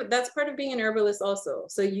part of being an herbalist also.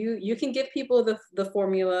 So you can give people the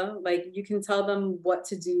formula, like you can tell them what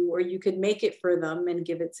to do, or you could make it for them and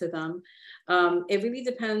give it to them. It really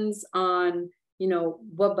depends on, you know,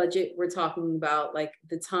 what budget we're talking about, like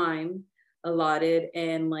the time allotted,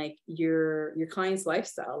 and like your client's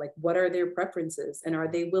lifestyle, like what are their preferences, and are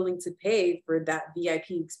they willing to pay for that VIP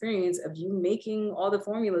experience of you making all the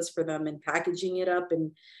formulas for them and packaging it up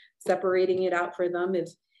and separating it out for them.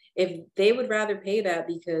 If they would rather pay that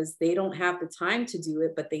because they don't have the time to do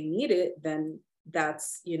it, but they need it, then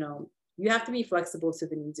that's, you know, you have to be flexible to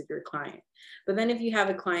the needs of your client. But then if you have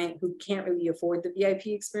a client who can't really afford the VIP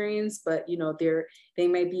experience, but you know, they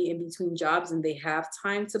might be in between jobs and they have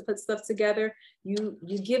time to put stuff together, you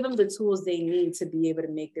give them the tools they need to be able to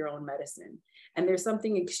make their own medicine. And there's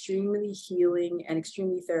something extremely healing and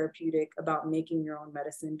extremely therapeutic about making your own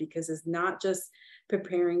medicine, because it's not just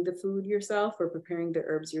preparing the food yourself or preparing the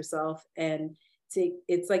herbs yourself. And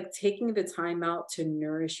it's like taking the time out to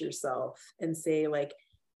nourish yourself and say like,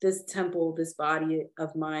 this temple, this body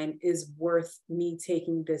of mine is worth me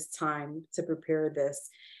taking this time to prepare this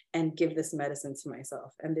and give this medicine to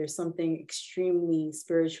myself. And there's something extremely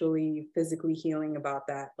spiritually, physically healing about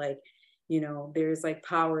that. Like, you know, there's like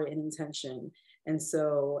power in intention. And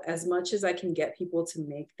so as much as I can get people to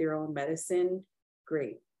make their own medicine,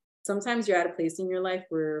 great. Sometimes you're at a place in your life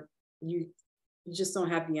where you just don't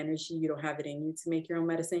have the energy, you don't have it in you to make your own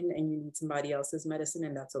medicine, and you need somebody else's medicine,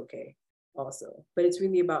 and that's okay also. But it's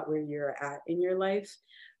really about where you're at in your life.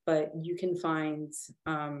 But you can find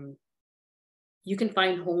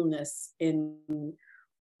wholeness in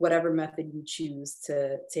whatever method you choose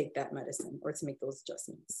to take that medicine or to make those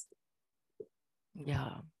adjustments.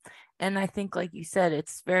 Yeah. And I think, like you said,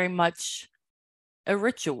 it's very much a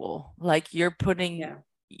ritual. Like you're putting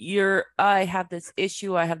I have this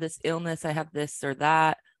issue, I have this illness, I have this or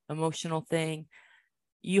that emotional thing.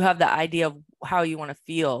 You have the idea of how you want to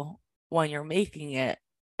feel when you're making it,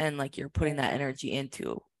 and like you're putting that energy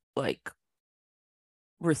into like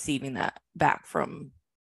receiving that back from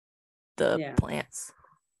the plants.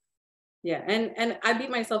 Yeah. And I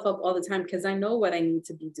beat myself up all the time because I know what I need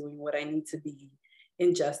to be doing, what I need to be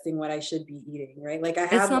ingesting, what I should be eating, right? Like I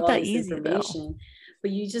have all this information,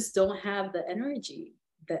 but you just don't have the energy,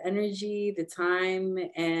 the time.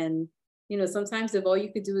 And, you know, sometimes if all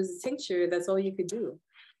you could do is a tincture, that's all you could do.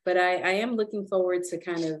 But I am looking forward to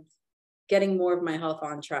kind of getting more of my health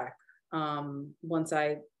on track once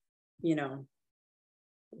I, you know,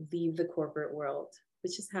 leave the corporate world,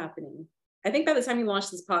 which is happening. I think by the time you launch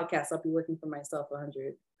this podcast, I'll be working for myself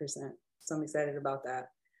 100%. So I'm excited about that.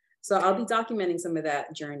 So I'll be documenting some of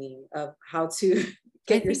that journey of how to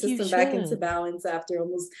get your system back into balance after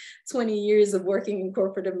almost 20 years of working in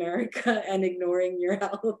corporate America and ignoring your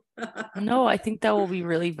health. No, I think that will be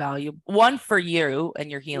really valuable. One, for you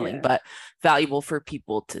and your healing, but valuable for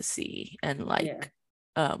people to see and like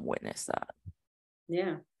witness that.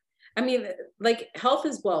 Yeah. I mean, like health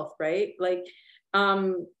is wealth, right? Like,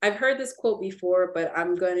 I've heard this quote before, but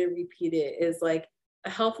I'm going to repeat it. Is like, a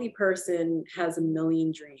healthy person has a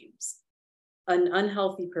million dreams. An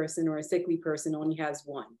unhealthy person or a sickly person only has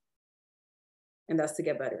one, and that's to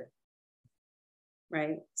get better,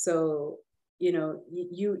 right? So, you know,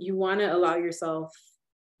 you want to allow yourself,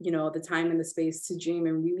 you know, the time and the space to dream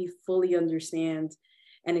and really fully understand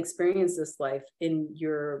and experience this life in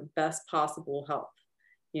your best possible health,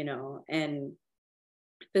 you know, and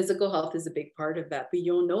physical health is a big part of that. But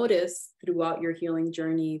you'll notice throughout your healing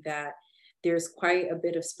journey that there's quite a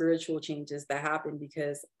bit of spiritual changes that happen,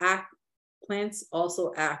 because plants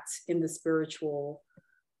also act in the spiritual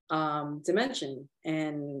dimension.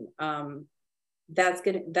 And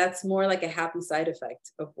that's more like a happy side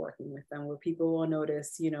effect of working with them, where people will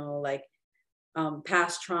notice, you know, like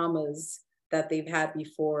past traumas that they've had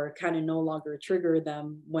before kind of no longer trigger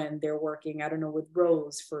them when they're working, I don't know, with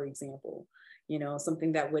Rose, for example. You know,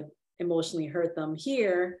 something that would emotionally hurt them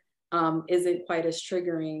here isn't quite as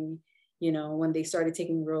triggering, you know, when they started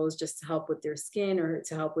taking Rose just to help with their skin or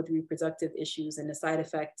to help with reproductive issues. And the side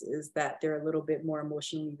effect is that they're a little bit more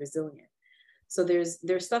emotionally resilient. So there's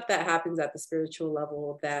stuff that happens at the spiritual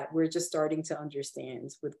level that we're just starting to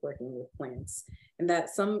understand with working with plants, and that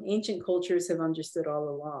some ancient cultures have understood all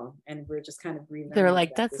along, and we're just kind of relearning. They're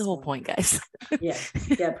like, that's the whole point, guys.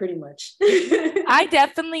 yeah, pretty much. I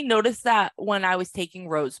definitely noticed that when I was taking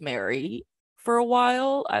rosemary for a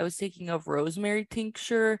while. I was taking a rosemary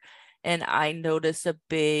tincture, and I noticed a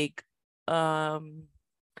big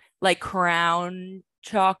like crown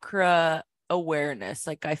chakra awareness.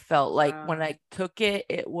 Like I felt like when I took it,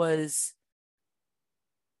 it was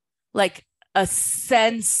like a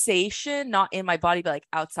sensation, not in my body, but like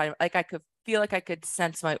outside. Like I could feel like I could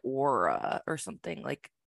sense my aura or something. Like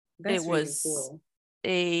That's it was really cool.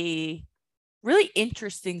 a really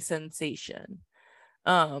interesting sensation.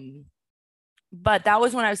 But that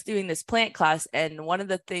was when I was doing this plant class, and one of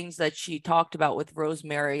the things that she talked about with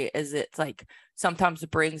rosemary is it's like sometimes it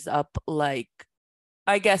brings up like,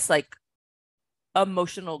 I guess, like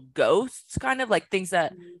emotional ghosts, kind of like things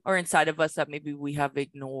that are inside of us that maybe we have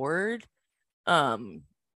ignored. So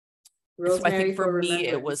I think for me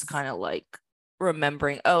it was kind of like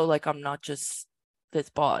remembering, oh, like I'm not just this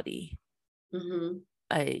body.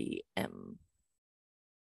 I am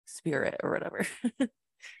spirit or whatever.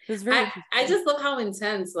 I just love how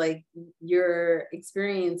intense like your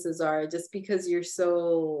experiences are, just because you're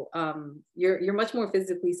so you're much more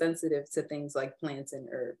physically sensitive to things like plants and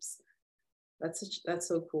herbs. That's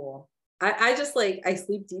so cool. I just like, I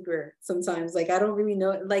sleep deeper sometimes. Like I don't really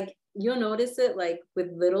know, like you'll notice it like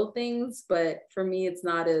with little things, but for me it's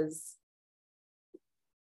not as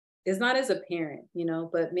apparent, you know,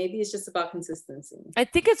 but maybe it's just about consistency. I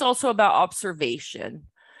think it's also about observation.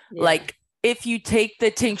 Yeah. Like if you take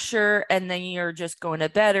the tincture and then you're just going to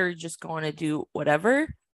bed or you're just going to do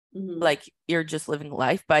whatever, like you're just living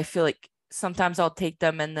life. But I feel like sometimes I'll take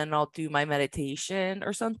them and then I'll do my meditation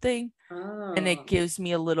or something. And it gives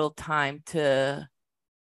me a little time to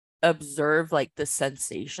observe like the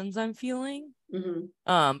sensations I'm feeling.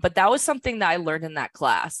 But that was something that I learned in that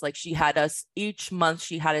class. Like she had us each month,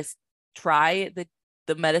 she had us try the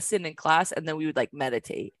medicine in class, and then we would like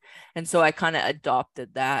meditate. And so I kind of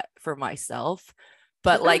adopted that for myself.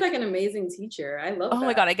 But like an amazing teacher. I love that.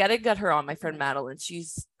 My God, I gotta get her on, my friend Madeline.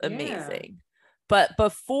 She's amazing. But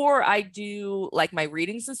before I do like my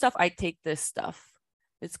readings and stuff, I take this stuff.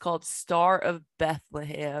 It's called Star of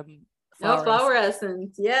Bethlehem flower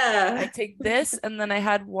essence. Yeah. I take this, and then I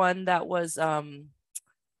had one that was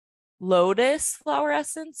lotus flower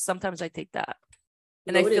essence. Sometimes I take that.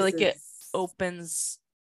 And lotus, I feel like it opens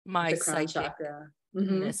my psychic chakra a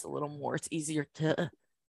little more. It's easier to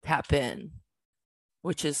tap in,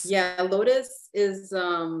 which is lotus is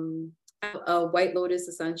a white lotus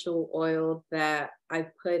essential oil that I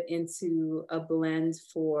put into a blend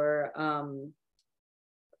for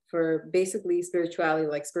basically spirituality,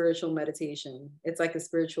 like spiritual meditation. It's like a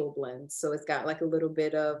spiritual blend. So it's got like a little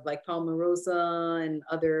bit of like palmarosa and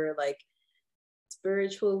other like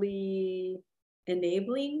spiritually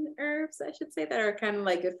enabling herbs, I should say, that are kind of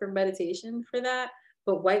like good for meditation for that.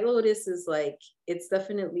 But white lotus is like, it's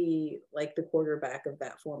definitely like the quarterback of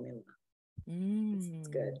that formula. It's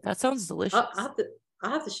good. That sounds delicious. I'll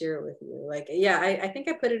have to share it with you. Like, I think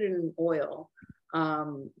I put it in an oil,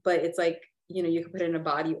 but it's like, you know, you can put it in a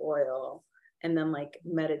body oil and then like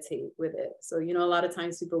meditate with it. So, you know, a lot of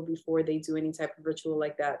times people, before they do any type of ritual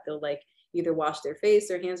like that, they'll like either wash their face,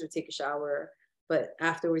 their hands, or take a shower. But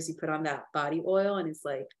afterwards you put on that body oil and it's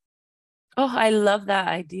like, oh, I love that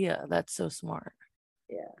idea. That's so smart.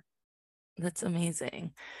 Yeah. That's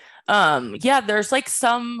amazing. There's like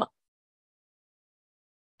some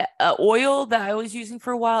oil that I was using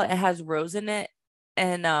for a while. It has rose in it.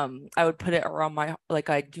 And I would put it around my, like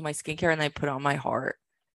I do my skincare and I put it on my heart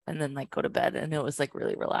and then like go to bed, and it was like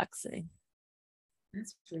really relaxing.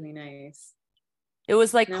 That's really nice. It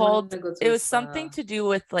was like called, it was something to do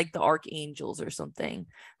with like the archangels or something.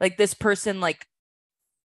 Like this person, like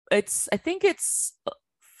I think it's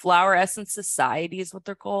Flower Essence Society is what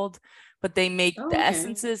they're called, but they make the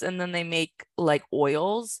essences and then they make like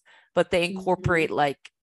oils, but they incorporate like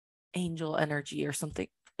angel energy or something.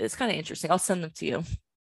 It's kind of interesting. I'll send them to you.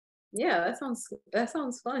 Yeah, that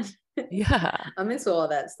sounds fun. Yeah. I'm into all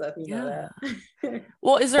that stuff, you know that.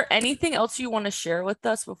 Well, is there anything else you want to share with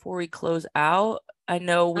us before we close out? I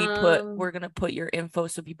know we're gonna put your info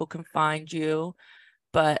so people can find you,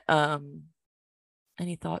 but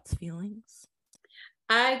any thoughts, feelings?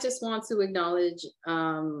 I just want to acknowledge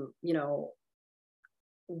you know,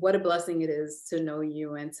 what a blessing it is to know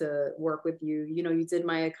you and to work with you. You know, you did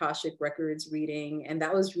my Akashic Records reading, and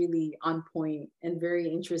that was really on point and very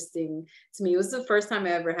interesting to me. It was the first time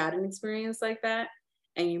I ever had an experience like that,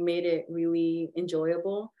 and you made it really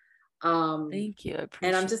enjoyable. Thank you. I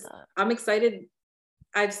appreciate that. I'm excited.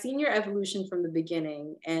 I've seen your evolution from the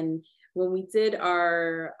beginning, and when we did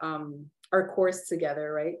our course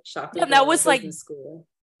together, right? That was like school.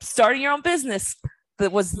 Starting your own business.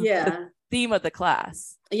 That was theme of the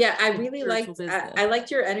class. Yeah, I really liked I liked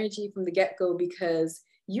your energy from the get-go, because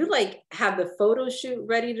you like had the photo shoot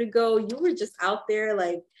ready to go. You were just out there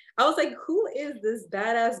like, I was like, who is this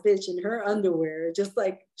badass bitch in her underwear, just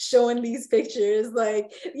like showing these pictures,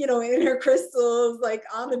 like, you know, in her crystals, like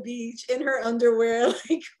on the beach in her underwear,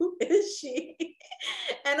 like, who is she?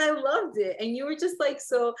 And I loved it. And you were just like,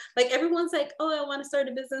 so like, everyone's like, oh, I want to start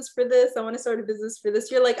a business for this. I want to start a business for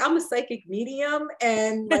this. You're like, I'm a psychic medium,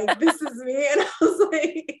 and like, this is me. And I was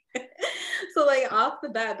like, so like off the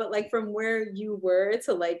bat, but like from where you were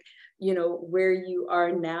to like, you know, where you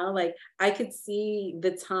are now, like I could see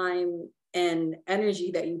the time and energy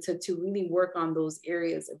that you took to really work on those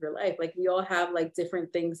areas of your life. Like we all have like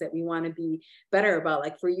different things that we want to be better about.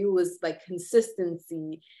 Like for you was like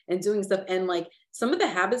consistency and doing stuff. And like some of the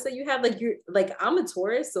habits that you have, like you're like, I'm a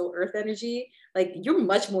Taurus, so earth energy, like you're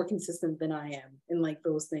much more consistent than I am in like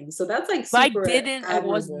those things. So that's like super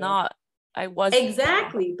admirable. I was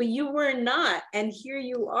exactly, but you were not, and here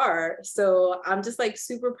you are. So I'm just like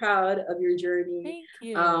super proud of your journey. Thank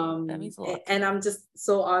you. That means a lot. And I'm just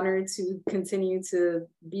so honored to continue to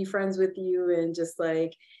be friends with you and just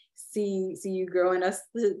like see you grow, and us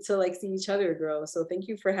to like see each other grow. So thank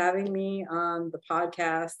you for having me on the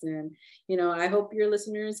podcast, and you know, I hope your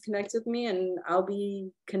listeners connect with me, and I'll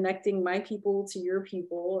be connecting my people to your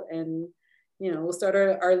people, and you know, we'll start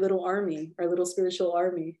our little army, our little spiritual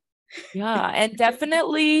army. Yeah, and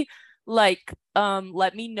definitely like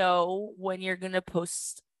let me know when you're gonna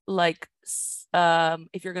post like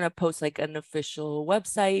if you're gonna post like an official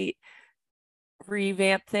website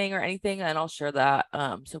revamp thing or anything, and I'll share that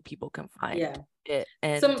so people can find it.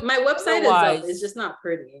 And so my website is up, it's just not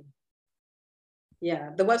pretty.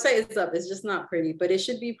 Yeah, the website is up, it's just not pretty, but it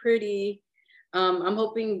should be pretty. I'm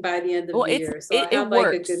hoping by the end of the year. So I have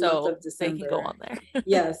like a good month of December. They can go on there.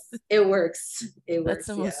 Yes, it works. It works. That's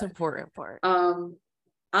the most important part. I'll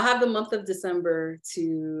have the month of December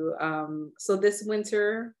to so this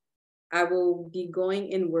winter I will be going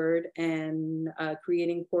inward and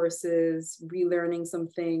creating courses, relearning some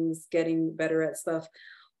things, getting better at stuff.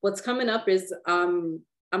 What's coming up is I'm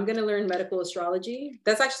going to learn medical astrology.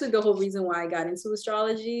 That's actually the whole reason why I got into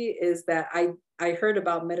astrology, is that I heard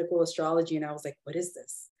about medical astrology and I was like, what is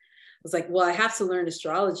this? I was like, well, I have to learn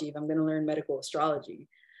astrology if I'm going to learn medical astrology.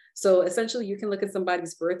 So essentially you can look at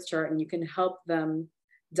somebody's birth chart and you can help them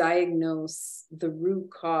diagnose the root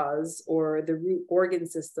cause or the root organ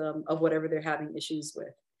system of whatever they're having issues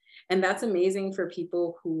with. And that's amazing for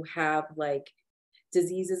people who have like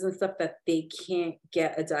diseases and stuff that they can't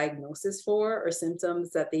get a diagnosis for, or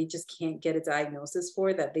symptoms that they just can't get a diagnosis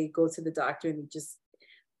for, that they go to the doctor and just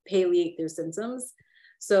palliate their symptoms.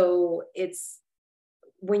 So it's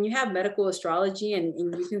when you have medical astrology and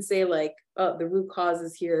you can say like, oh, the root cause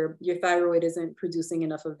is here, your thyroid isn't producing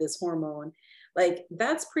enough of this hormone, like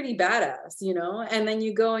that's pretty badass, you know? And then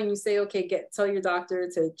you go and you say, okay, tell your doctor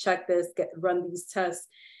to check this, run these tests.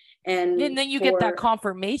 And then you get that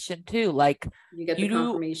confirmation too. Like you get the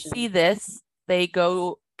confirmation. See this, they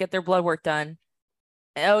go get their blood work done.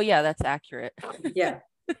 Oh yeah, that's accurate. Yeah.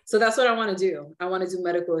 So that's what I want to do. I want to do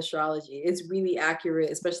medical astrology. It's really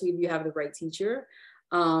accurate, especially if you have the right teacher.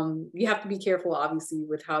 You have to be careful, obviously,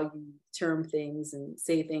 with how you term things and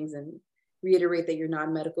say things and reiterate that you're not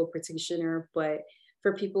a medical practitioner. But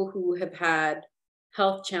for people who have had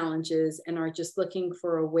health challenges and are just looking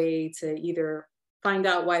for a way to either find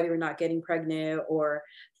out why they're not getting pregnant or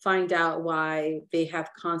find out why they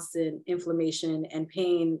have constant inflammation and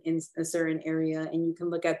pain in a certain area, and you can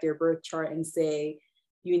look at their birth chart and say,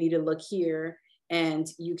 you need to look here, and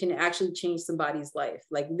you can actually change somebody's life.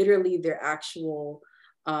 Like literally their actual,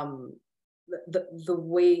 the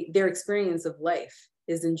way their experience of life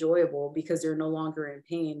is enjoyable because they're no longer in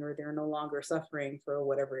pain or they're no longer suffering for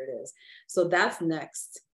whatever it is. So that's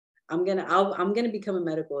next. I'm gonna become a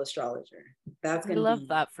medical astrologer. That's gonna. I love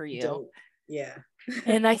that for you. Dope. Yeah.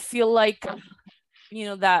 And I feel like, you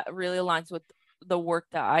know, that really aligns with the work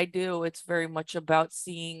that I do. It's very much about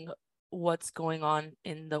seeing what's going on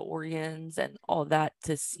in the organs and all that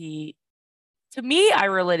to see. To me, I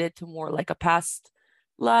relate it to more like a past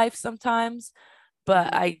life sometimes,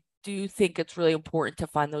 but I do think it's really important to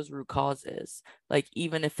find those root causes. Like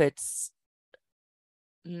even if it's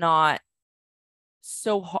not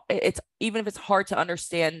so even if it's hard to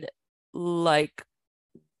understand like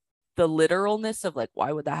the literalness of like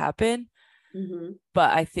why would that happen,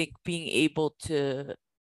 but I think being able to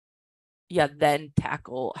then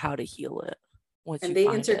tackle how to heal it once and they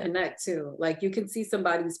interconnect too. Like you can see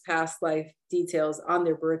somebody's past life details on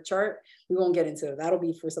their birth chart. We won't get into it, that'll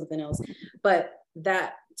be for something else, but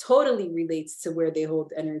that totally relates to where they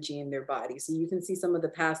hold energy in their body. So you can see some of the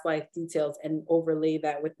past life details and overlay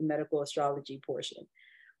that with the medical astrology portion.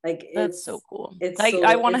 Like that's so cool. It's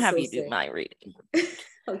I want to have you sick. do my reading.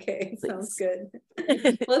 Okay, Please. sounds good.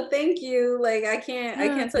 Well, thank you. Like I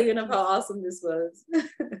can't tell you enough how awesome this was.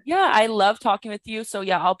 Yeah, I love talking with you. So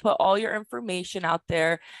yeah, I'll put all your information out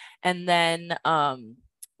there, and then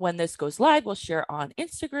when this goes live, we'll share on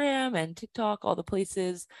Instagram and TikTok, all the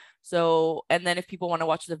places. So, and then if people want to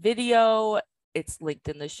watch the video, it's linked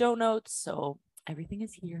in the show notes. So everything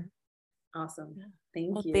is here. Awesome. Yeah.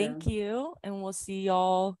 Thank you. Thank you. And we'll see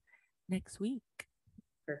y'all next week.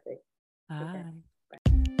 Perfect. Bye. Okay.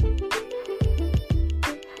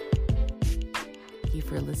 Thank you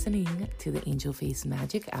for listening to the Angel Face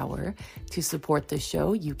Magic Hour. To support the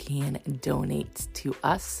show, you can donate to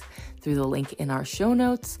us through the link in our show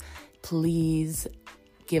notes. Please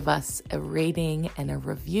give us a rating and a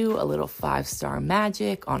review, a little 5-star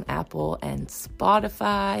magic on Apple and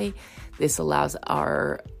Spotify. This allows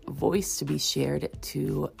our voice to be shared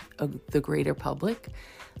to the greater public.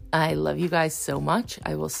 I love you guys so much.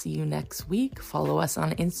 I will see you next week. Follow us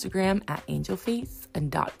on Instagram at angelface and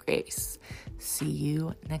 .grace. See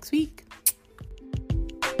you next week.